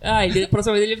grupo. Ah, ele,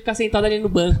 provavelmente ele vai ficar sentado ali no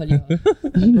banco, ali,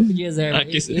 ó. No banco de reserva.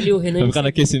 Ele e o Renan... Vai ficar no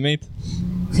aquecimento?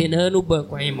 Renan no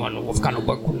banco. Aí, mano, não vou ficar no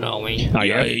banco não, hein.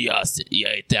 E aí, Yasser? E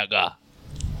aí, TH?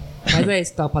 Mas é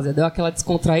isso, tá, rapaziada. Deu aquela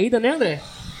descontraída, né, André?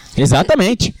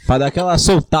 Exatamente, pra dar aquela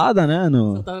soltada, né,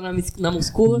 Tava na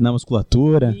muscula. na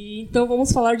musculatura. E, então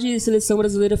vamos falar de seleção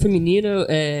brasileira feminina.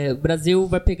 O Brasil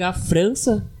vai pegar a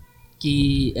França,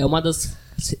 que é uma das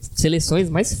seleções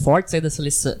mais fortes aí da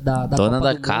seleção da Dona Copa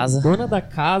da do Mundo. casa. Dona da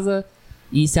casa.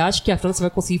 E você acha que a França vai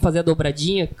conseguir fazer a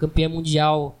dobradinha, campeã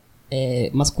mundial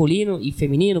masculino e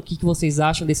feminino? O que vocês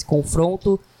acham desse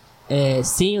confronto?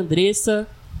 Sem Andressa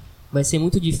vai ser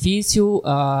muito difícil.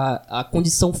 A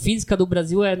condição física do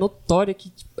Brasil é notória,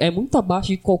 que é muito abaixo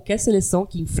de qualquer seleção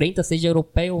que enfrenta, seja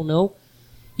europeia ou não.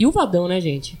 E o Vadão, né,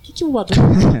 gente? O que o Vadão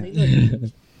tá fazendo ali,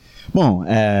 gente? Bom,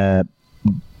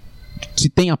 se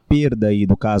tem a perda aí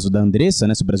do caso da Andressa,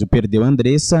 né? Se o Brasil perdeu a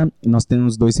Andressa, nós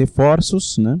temos 2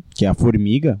 reforços, né? Que é a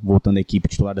Formiga, voltando à equipe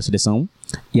titular da seleção,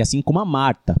 e assim como a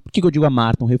Marta. Por que eu digo a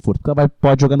Marta um reforço? Porque ela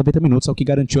pode jogar 90 minutos, é o que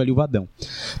garantiu ali o Vadão.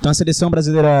 Então a seleção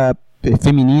brasileira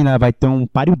feminina vai ter um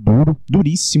páreo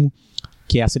duríssimo,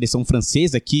 que é a seleção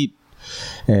francesa, que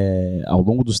ao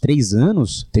longo dos 3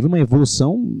 anos teve uma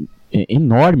evolução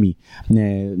enorme,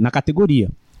 né, na categoria.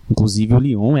 Inclusive o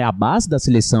Lyon é a base da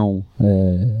seleção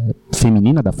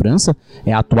feminina da França,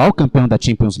 é a atual campeão da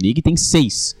Champions League, tem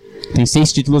 6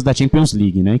 títulos da Champions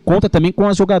League, né? E conta também com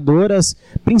as jogadoras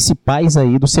principais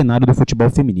aí do cenário do futebol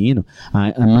feminino,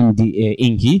 a Mandy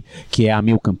Henry, que é a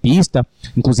meio-campista,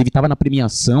 inclusive estava na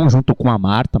premiação junto com a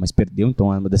Marta, mas perdeu,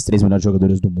 então é uma das 3 melhores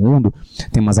jogadoras do mundo.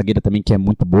 Tem uma zagueira também que é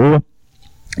muito boa.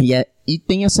 E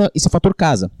tem esse fator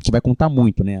casa, que vai contar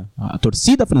muito, né? A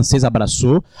torcida francesa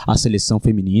abraçou a seleção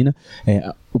feminina,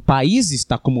 o país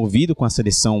está comovido com a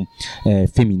seleção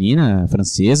feminina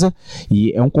francesa,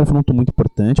 e é um confronto muito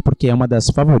importante, porque é uma das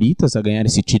favoritas a ganhar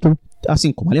esse título,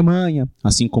 assim como a Alemanha,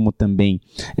 assim como também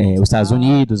os Estados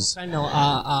Unidos, Não,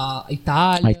 a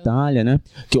Itália. a Itália, né?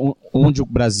 Onde o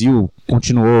Brasil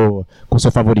continuou com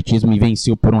seu favoritismo e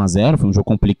venceu por 1-0, foi um jogo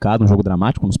complicado, um jogo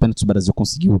dramático, nos pênaltis o Brasil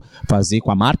conseguiu fazer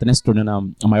com a Marta, né? Se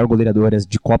tornando a maior goleadora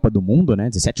de Copa do Mundo, né?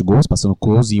 17 gols, passando o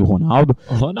Close e o Ronaldo.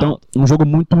 Então, um jogo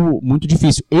muito, muito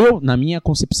difícil. Na minha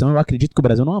concepção, eu acredito que o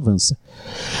Brasil não avança.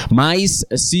 Mas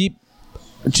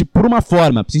por uma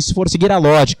forma, se for seguir a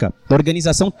lógica da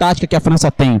organização tática que a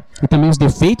França tem e também os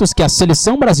defeitos que a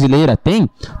seleção brasileira tem,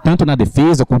 tanto na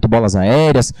defesa quanto bolas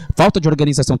aéreas, falta de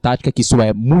organização tática, que isso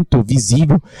é muito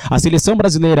visível, a seleção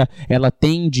brasileira ela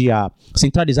tende a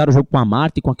centralizar o jogo com a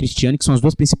Marta e com a Cristiane, que são as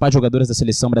 2 principais jogadoras da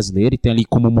seleção brasileira, e tem ali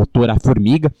como motor a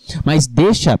Formiga, mas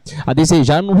deixa a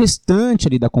desejar no restante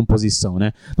ali da composição,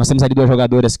 né? Nós temos ali 2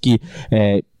 jogadoras que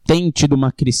têm tido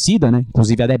uma crescida, né?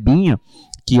 Inclusive a Debinha,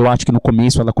 que eu acho que no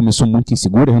começo ela começou muito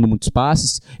insegura, errando muitos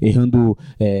passes, errando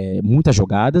muitas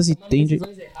jogadas e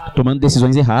tomando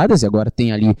decisões erradas, e agora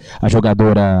tem ali a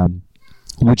jogadora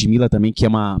Ludmilla também, que é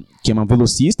uma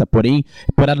velocista, porém,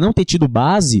 por ela não ter tido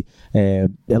base,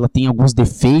 ela tem alguns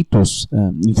defeitos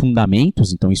em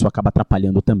fundamentos, então isso acaba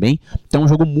atrapalhando também. Então é um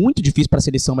jogo muito difícil para a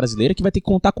seleção brasileira, que vai ter que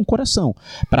contar com o coração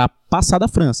para passar da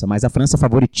França, mas a França é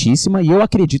favoritíssima e eu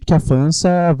acredito que a França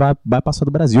vai passar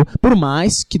do Brasil, por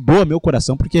mais que doa meu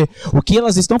coração, porque o que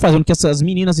elas estão fazendo, o que essas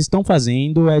meninas estão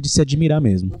fazendo é de se admirar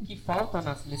mesmo. O que falta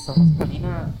na seleção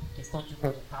masculina, questão de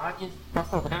vontade, tá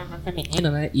sobrando na feminina,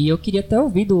 né? E eu queria até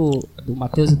ouvir do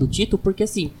Matheus e do Tito, porque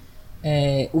assim,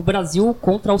 o Brasil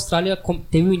contra a Austrália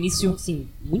teve um início assim,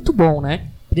 muito bom, né?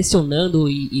 Pressionando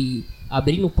e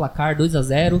abrindo o placar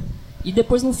 2-0. E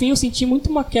depois no fim eu senti muito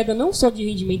uma queda, não só de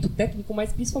rendimento técnico,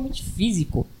 mas principalmente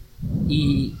físico.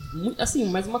 E assim,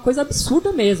 mas uma coisa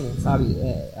absurda mesmo, sabe?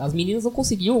 As meninas não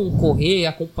conseguiam correr,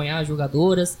 acompanhar as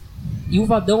jogadoras. E o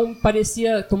Vadão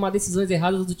parecia tomar decisões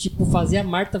erradas, do tipo fazer a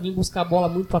Marta vir buscar a bola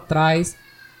muito atrás,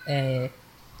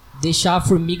 deixar a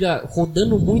Formiga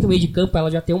rodando muito no meio de campo. Ela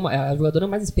já tem a jogadora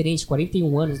mais experiente,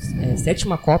 41 anos,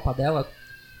 7ª Copa dela.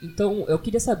 Então eu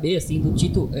queria saber, assim, do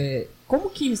Tito,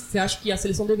 como que você acha que a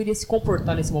seleção deveria se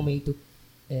comportar nesse momento?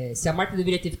 Se a Marta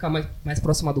deveria ter ficado mais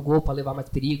próxima do gol para levar mais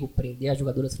perigo, prender as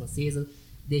jogadoras francesas,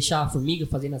 deixar a Formiga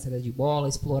fazer na saída de bola,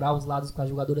 explorar os lados com as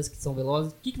jogadoras que são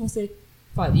velozes. O que você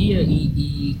faria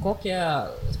e qual que é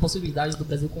as possibilidades do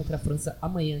Brasil contra a França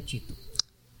amanhã, Tito?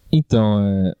 Então,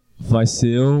 vai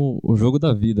ser o jogo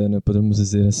da vida, né? Podemos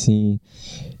dizer assim.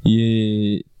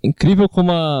 E incrível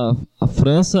como a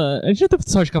França... A gente já teve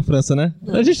sorte com a França, né?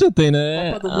 Não. A gente não tem,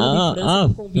 né? Copa do Mundo e França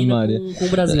não combina com o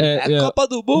Brasil. É a Copa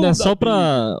do Mundo. Né, só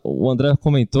pra... O André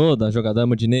comentou da jogadora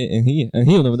Madine Henry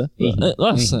o nome dela?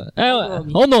 Nossa, olha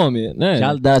o nome, né?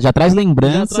 Já traz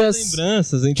lembranças. Já traz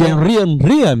lembranças. De Então,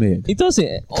 Henry, amigo. então assim,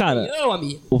 cara...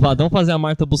 O Vadão fazer a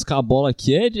Marta buscar a bola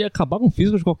aqui é de acabar com o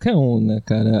físico de qualquer um, né,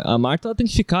 cara? A Marta ela tem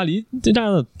que ficar ali,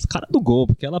 cara do gol,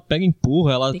 porque ela pega e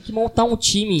empurra, ela... Tem que montar um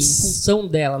time em função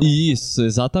dela, né? Isso,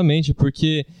 exatamente,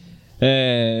 porque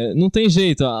não tem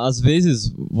jeito. Às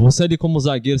vezes, você ali como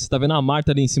zagueiro, você tá vendo a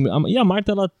Marta ali em cima, e a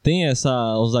Marta ela tem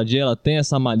essa ousadia, ela tem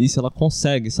essa malícia, ela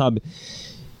consegue, sabe?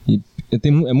 E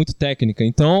é muito técnica,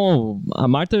 então a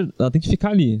Marta ela tem que ficar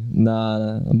ali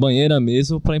na banheira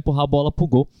mesmo pra empurrar a bola pro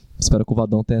gol. Espero que o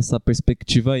Vadão tenha essa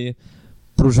perspectiva aí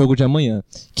pro jogo de amanhã,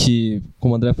 que,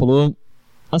 como o André falou,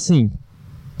 assim,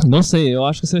 não sei, eu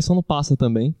acho que a seleção não passa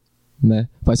também, né?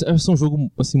 Vai ser um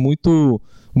jogo assim, muito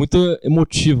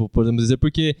emotivo, podemos dizer,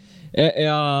 porque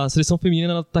a seleção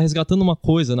feminina ela tá resgatando uma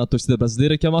coisa na torcida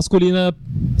brasileira que a masculina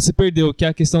se perdeu, que é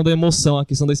a questão da emoção, a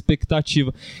questão da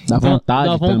expectativa. Da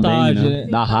vontade também, né?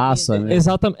 Da raça, né?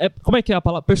 Exatamente. Como é que é a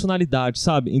palavra? Personalidade,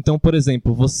 sabe? Então, por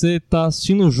exemplo, você tá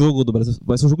assistindo o jogo do Brasil,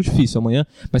 vai ser um jogo difícil amanhã,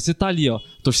 mas você tá ali, ó,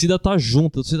 a torcida tá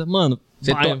junto, a torcida, mano...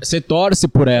 Você torce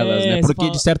por elas, né? Porque,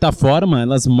 de certa forma,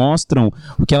 elas mostram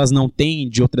o que elas não têm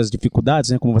de outras dificuldades,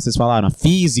 né? Como vocês falaram, a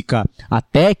física, a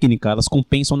técnica, elas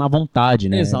compensam na vontade,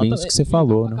 né? Exatamente. É bem isso que você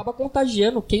falou, né? Acaba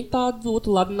contagiando quem tá do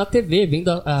outro lado na TV, vendo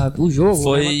o jogo.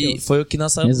 Foi o que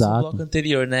nós falamos Exato. no bloco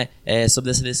anterior, né? Sobre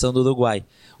a seleção do Uruguai.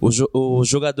 Os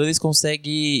jogadores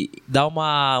conseguem dar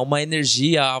uma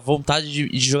energia, a vontade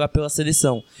de jogar pela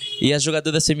seleção. E as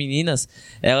jogadoras femininas,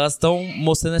 elas estão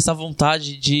mostrando essa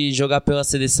vontade de jogar pela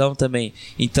seleção também.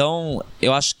 Então,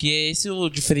 eu acho que é esse o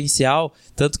diferencial,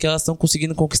 tanto que elas estão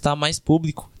conseguindo conquistar mais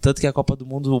público, tanto que a Copa do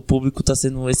Mundo, o público está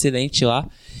sendo excelente lá.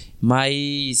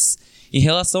 Mas, em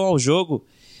relação ao jogo,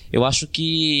 eu acho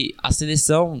que a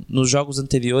seleção, nos jogos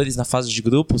anteriores, na fase de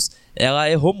grupos, ela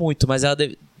errou muito, mas ela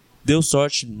deu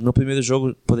sorte no primeiro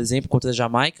jogo, por exemplo, contra a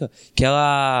Jamaica, que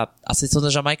a seleção da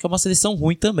Jamaica é uma seleção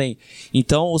ruim também.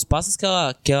 Então, os passes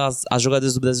que as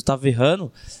jogadoras do Brasil estavam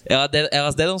errando,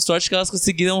 elas deram sorte que elas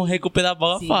conseguiram recuperar a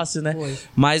bola fácil, né? Foi.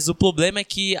 Mas o problema é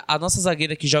que a nossa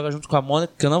zagueira que joga junto com a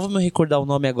Mônica, que eu não vou me recordar o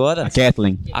nome agora... A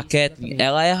Kathleen,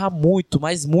 ela erra muito,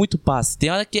 mas muito passe.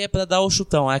 Tem hora que é pra dar o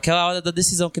chutão, é aquela hora da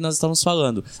decisão que nós estamos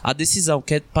falando. A decisão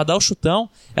que é pra dar o chutão,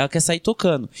 ela quer sair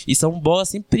tocando. E são bolas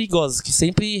sempre perigosas, que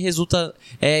sempre resulta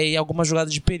em alguma jogada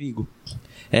de perigo.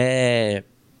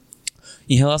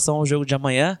 Em relação ao jogo de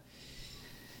amanhã,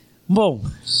 bom,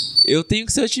 eu tenho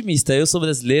que ser otimista. Eu sou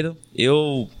brasileiro,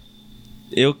 eu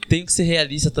tenho que ser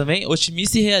realista também,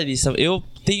 otimista e realista. Eu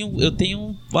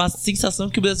tenho uma sensação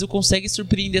que o Brasil consegue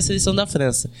surpreender a seleção da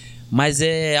França, mas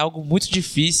é algo muito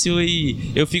difícil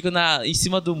e eu fico em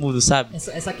cima do muro, sabe?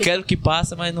 Quero que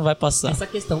passe, mas não vai passar. Essa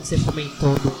questão que você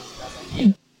comentou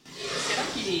será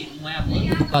que não é a mãe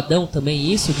do Padão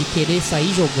também isso, de querer sair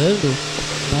jogando,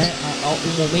 né?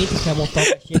 O momento que a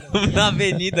motoca chega na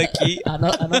avenida aqui. A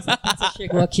nossa pizza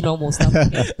chegou aqui no almoço, tá?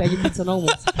 Porque a gente pede pizza no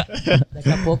almoço. Daqui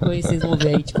a pouco aí vocês vão ver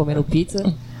a gente comendo pizza.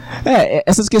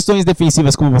 Essas questões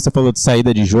defensivas, como você falou, de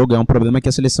saída de jogo, é um problema que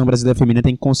a seleção brasileira feminina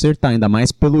tem que consertar, ainda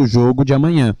mais pelo jogo de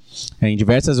amanhã. Em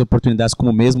diversas oportunidades,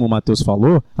 como mesmo o Matheus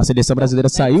falou, a seleção brasileira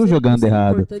saiu jogando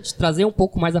errado. É importante trazer um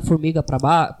pouco mais a formiga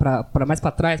para mais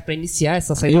para trás, para iniciar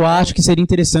essa saída. Eu acho que seria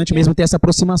interessante mesmo ter essa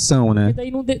aproximação, né? E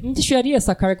daí não deixaria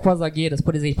essa carga com as zagueiras,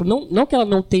 por exemplo. Não que ela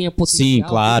não tenha potencial. Sim,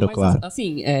 claro, mas, claro.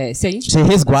 Assim, se a gente... Você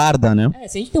resguarda, né?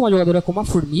 Se a gente tem uma jogadora como a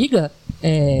Formiga,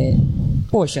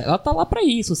 poxa, ela tá lá pra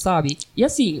isso, sabe? E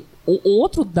assim, um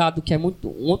outro dado que é muito...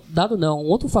 Um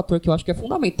outro fator que eu acho que é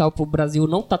fundamental pro Brasil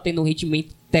não tá tendo um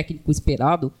rendimento técnico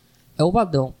esperado é o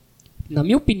Vadão. Na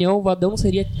minha opinião, o Vadão não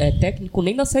seria técnico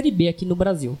nem da Série B aqui no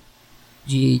Brasil,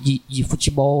 de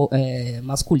futebol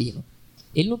masculino.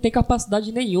 Ele não tem capacidade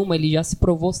nenhuma, ele já se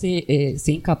provou ser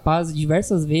incapaz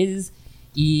diversas vezes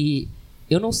e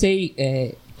eu não sei,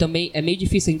 também é meio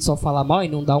difícil a gente só falar mal e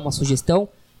não dar uma sugestão,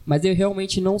 mas eu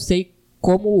realmente não sei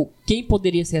quem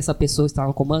poderia ser essa pessoa que está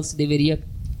no comando, se deveria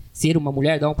ser uma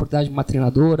mulher, dar uma oportunidade de uma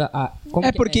treinadora.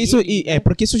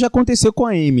 Porque isso já aconteceu com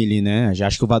a Emily, né? Já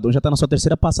acho que o Vadão já está na sua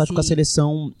terceira passagem com a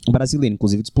seleção brasileira,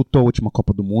 inclusive disputou a última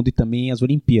Copa do Mundo e também as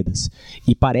Olimpíadas.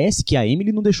 E parece que a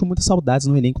Emily não deixou muitas saudades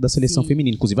no elenco da seleção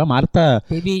feminina. Inclusive a Marta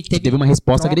teve uma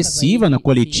resposta agressiva na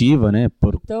coletiva, né?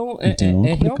 Então,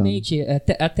 realmente,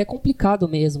 até complicado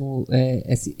mesmo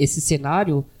esse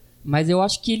cenário, mas eu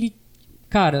acho que ele,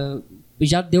 cara,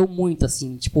 já deu muito,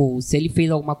 assim, tipo, se ele fez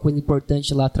alguma coisa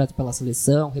importante lá atrás pela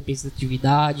seleção,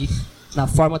 representatividade, na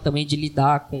forma também de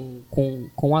lidar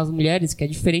com as mulheres, que é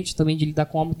diferente também de lidar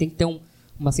com o homem, tem que ter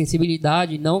uma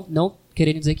sensibilidade, não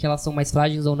querendo dizer que elas são mais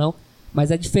frágeis ou não,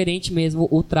 mas é diferente mesmo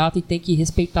o trato e tem que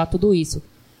respeitar tudo isso.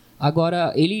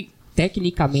 Agora, ele,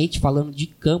 tecnicamente, falando de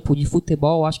campo, de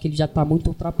futebol, eu acho que ele já está muito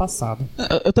ultrapassado.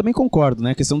 Eu também concordo,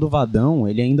 né? A questão do Vadão,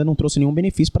 ele ainda não trouxe nenhum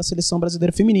benefício para a seleção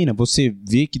brasileira feminina. Você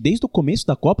vê que desde o começo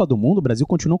da Copa do Mundo, o Brasil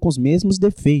continuou com os mesmos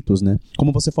defeitos, né?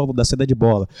 Como você falou da saída de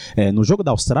bola. No jogo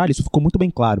da Austrália, isso ficou muito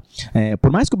bem claro. Por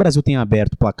mais que o Brasil tenha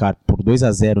aberto o placar por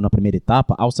 2-0 na primeira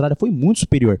etapa, a Austrália foi muito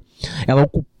superior. Ela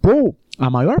ocupou a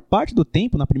maior parte do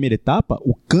tempo na primeira etapa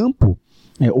o campo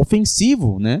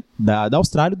ofensivo, né, da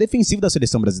Austrália, o defensivo da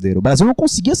seleção brasileira. O Brasil não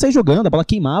conseguia sair jogando, a bola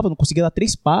queimava, não conseguia dar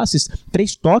 3 passes,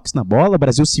 3 toques na bola. O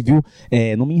Brasil se viu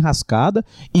numa enrascada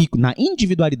e na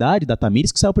individualidade da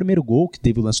Tamires, que saiu o primeiro gol, que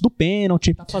teve o lance do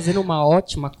pênalti. Tá fazendo uma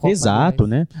ótima Copa. Exato,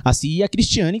 né? Assim, e a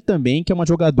Cristiane também, que é uma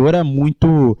jogadora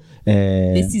muito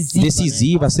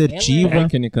decisiva, né? assertiva.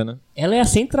 Técnica, né? Ela é a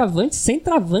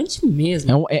centroavante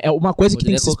mesmo. É uma coisa que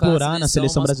tem que se explorar na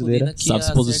seleção brasileira. Sabe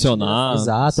se posicionar.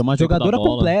 Exato, é uma jogadora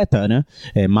completa, né?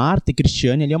 Marta e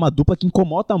Cristiane ali é uma dupla que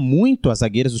incomoda muito as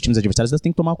zagueiras dos times adversários, elas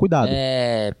têm que tomar cuidado.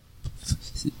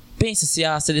 Pensa se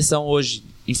a seleção hoje...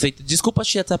 Desculpa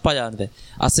te atrapalhar, André.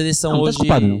 A seleção não, hoje... Não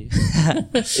tá culpado,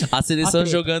 não. A seleção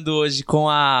jogando hoje com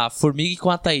a Formiga e com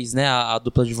a Thaís, né? A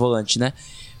dupla de volante, né?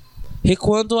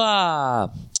 Recuando a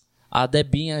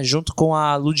Debinha junto com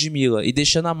a Ludmilla e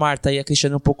deixando a Marta e a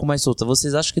Cristiane um pouco mais solta,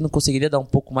 vocês acham que não conseguiria dar um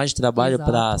pouco mais de trabalho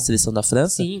para a seleção da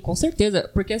França? Sim, com certeza.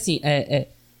 Porque assim,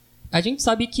 a gente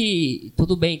sabe que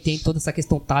tudo bem, tem toda essa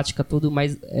questão tática, tudo,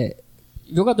 mas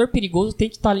jogador perigoso tem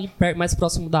que estar ali mais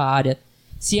próximo da área.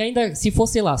 Se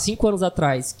fosse, sei lá, 5 anos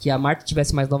atrás, que a Marta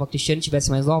tivesse mais nova, a Cristiane tivesse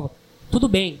mais nova, tudo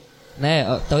bem, né?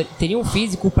 Então, teria um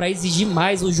físico para exigir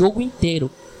mais o jogo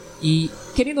inteiro. E,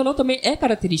 querendo ou não, também é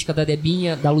característica da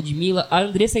Debinha, da Ludmilla. A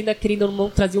Andressa ainda, querendo ou não,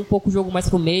 trazia um pouco o jogo mais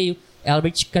pro meio. Ela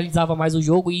verticalizava mais o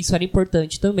jogo e isso era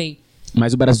importante também.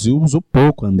 Mas o Brasil usou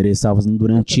pouco a Andressa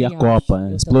durante a Copa.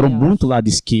 Né? Explorou muito o lado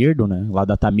esquerdo, né? O lado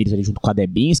da Tamires ali junto com a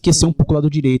Debinha, esqueceu um pouco o lado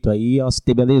direito. Aí ela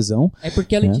teve a lesão. É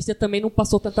porque a Letícia também não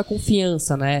passou tanta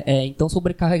confiança, né? Então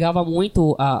sobrecarregava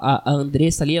muito a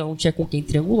Andressa ali, ela não tinha com quem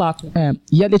triangular.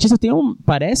 E a Letícia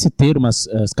parece ter umas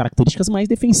características mais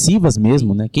defensivas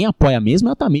mesmo, né? Quem apoia mesmo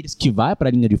é a Tamires, que vai para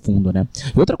a linha de fundo, né?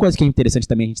 E outra coisa que é interessante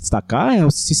também a gente destacar é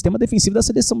o sistema defensivo da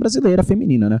seleção brasileira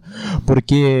feminina, né?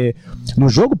 Porque no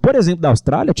jogo, por exemplo, da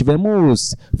Austrália,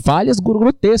 tivemos falhas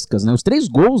grotescas, né? Os 3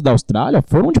 gols da Austrália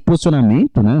foram de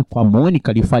posicionamento, né? Com a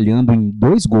Mônica ali falhando em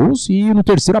 2 gols e no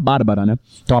terceiro a Bárbara, né?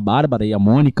 Então a Bárbara e a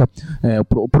Mônica.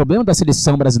 O problema da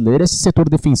seleção brasileira é esse setor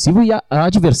defensivo e a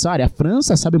adversária, a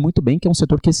França, sabe muito bem que é um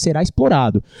setor que será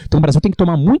explorado. Então o Brasil tem que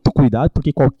tomar muito cuidado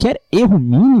porque qualquer erro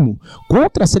mínimo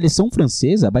contra a seleção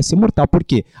francesa vai ser mortal,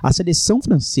 porque a seleção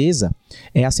francesa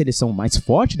é a seleção mais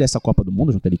forte dessa Copa do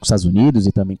Mundo, junto ali com os Estados Unidos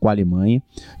e também com a Alemanha.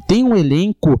 Tem um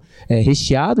elenco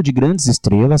recheado de grandes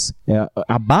estrelas.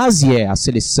 A base é a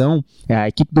seleção, a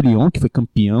equipe do Lyon, que foi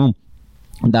campeão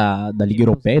da Liga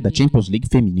Europeia, da Champions League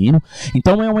feminino.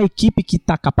 Então é uma equipe que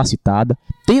está capacitada,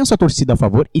 tem a sua torcida a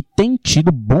favor e tem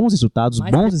tido bons resultados,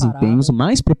 bons desempenhos,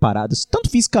 mais preparados, tanto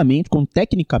fisicamente como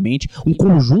tecnicamente, um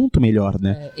conjunto melhor,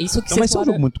 né? Isso que então vai ser um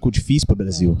jogo muito difícil para o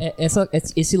Brasil.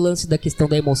 Esse lance da questão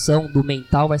da emoção, do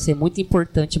mental, vai ser muito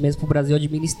importante mesmo para o Brasil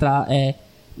administrar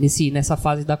nessa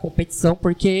fase da competição,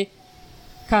 porque,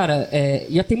 cara,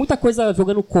 já tem muita coisa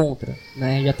jogando contra,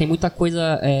 né? Já tem muita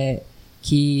coisa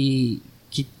que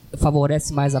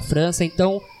favorece mais a França,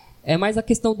 então é mais a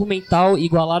questão do mental,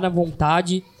 igualar na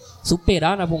vontade,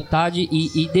 superar na vontade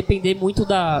e depender muito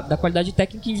da qualidade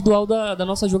técnica individual das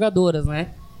nossas jogadoras, né?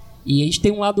 E a gente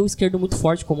tem um lado esquerdo muito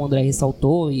forte, como o André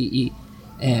ressaltou,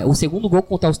 o segundo gol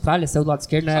contra a Austrália saiu do lado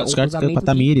esquerdo, né? O cruzamento pra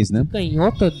Tamires, né?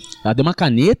 Canhota. Ela deu uma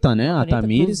caneta, né? A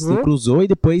Tamires cruzou e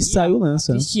depois saiu o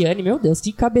lance. Cristiane, meu Deus,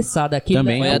 que cabeçada. Aqui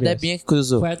também. Foi a Debinha que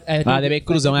cruzou. A Debinha que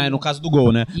cruzou, no caso do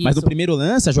gol, né? Isso. Mas no primeiro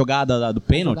lance, a jogada do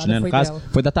pênalti, né? No caso,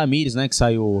 foi da Tamires, né? Que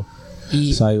saiu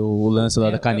o lance lá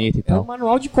da caneta e tal. É um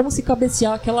manual de como se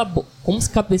cabecear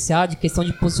de questão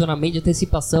de posicionamento, de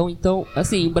antecipação. Então,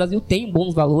 assim, o Brasil tem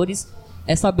bons valores.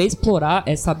 É saber explorar,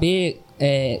 é saber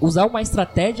usar uma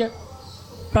estratégia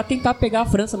pra tentar pegar a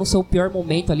França no seu pior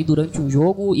momento ali durante um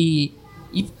jogo. E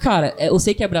cara, eu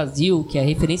sei que é Brasil, que é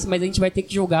referência, mas a gente vai ter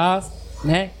que jogar,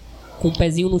 né, com o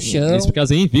pezinho no chão. Isso porque ela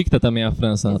é invicta também a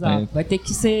França. Exato. Vai ter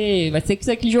que ser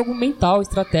aquele jogo mental,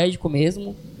 estratégico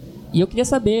mesmo. E eu queria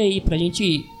saber aí, pra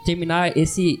gente terminar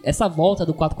essa volta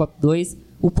do 4-4-2,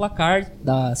 o placar,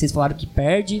 vocês falaram que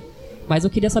perde, mas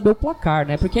eu queria saber o placar,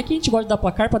 né? Porque aqui a gente gosta de dar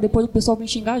placar pra depois o pessoal vir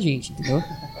xingar a gente, entendeu?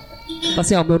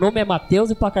 Assim, ó, meu nome é Matheus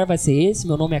e o placar vai ser esse,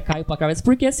 meu nome é Caio e o placar vai ser...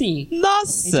 Porque assim...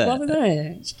 Nossa! A gente gosta, né?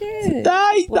 A gente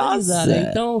quer polarizar, né?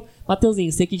 Então,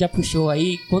 Matheusinho, você que já puxou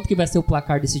aí, quanto que vai ser o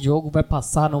placar desse jogo? Vai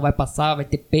passar, não vai passar? Vai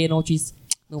ter pênaltis?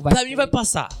 Não vai Pra mim vai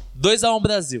passar. 2-1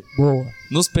 Brasil. Boa.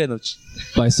 Nos pênaltis.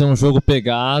 Vai ser um jogo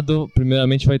pegado.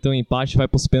 Primeiramente vai ter um empate, vai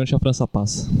pros pênaltis e a França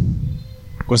passa.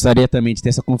 Gostaria também de ter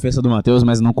essa confiança do Matheus,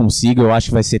 mas não consigo. Eu acho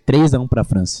que vai ser 3-1 pra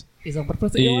França. 3-1 pra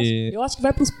França. Eu acho que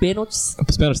vai pros pênaltis.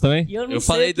 Pros pênaltis também? Eu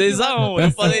falei 2-1.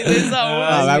 Eu falei 2-1.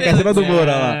 Vai pra cima do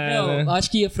Moura lá. Eu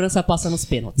acho que a França passa nos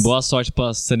pênaltis. Boa sorte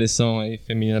pra seleção aí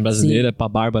feminina brasileira. Sim. Pra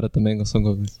Bárbara também,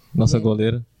 nossa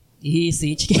goleira. Isso,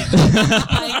 gente. Entendi.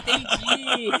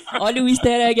 Olha o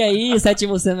easter egg aí,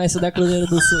 7º semestre da Cruzeiro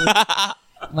do Sul.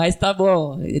 Mas tá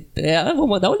bom. Vou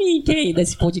mandar o link aí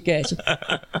desse podcast.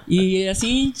 E assim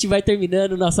a gente vai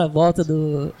terminando nossa volta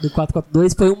do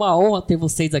 4-4-2. Foi uma honra ter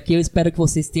vocês aqui. Eu espero que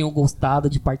vocês tenham gostado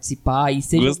de participar. E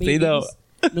sejam Gostei não.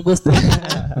 Não gostou?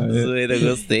 Zoeira,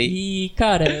 gostei. E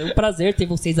cara, é um prazer ter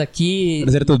vocês aqui.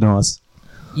 Prazer é todo nosso.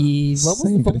 E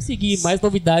vamos seguir, mais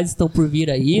novidades estão por vir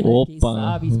aí, né? Opa. Quem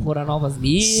sabe, explorar novas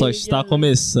mídias. Só está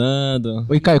começando.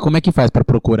 Oi, Caio, como é que faz pra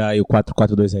procurar aí o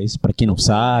 442 aí? Pra quem não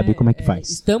sabe, como é que faz?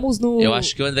 Estamos no... Eu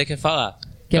acho que o André quer falar.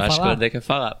 Acho que o André quer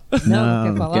falar. Não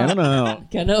quer falar?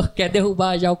 Quero não. Quer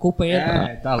derrubar já o companheiro.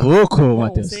 Tá louco,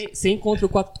 Matheus? Você encontra o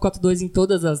 442 em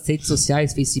todas as redes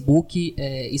sociais, Facebook,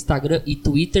 Instagram e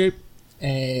Twitter.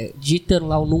 Digitando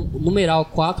lá o numeral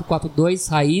 442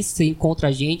 Raiz, você encontra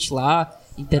a gente lá.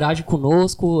 Interage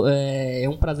conosco, é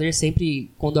um prazer sempre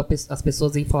quando as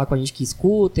pessoas vêm falar com a gente que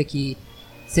escuta, que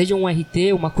seja um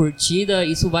RT, uma curtida,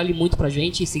 isso vale muito pra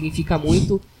gente, significa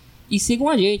muito. E sigam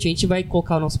a gente vai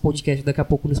colocar o nosso podcast daqui a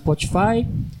pouco no Spotify.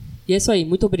 E é isso aí,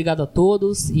 muito obrigado a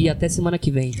todos e até semana que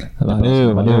vem.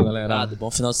 Valeu galera. Bom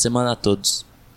final de semana a todos.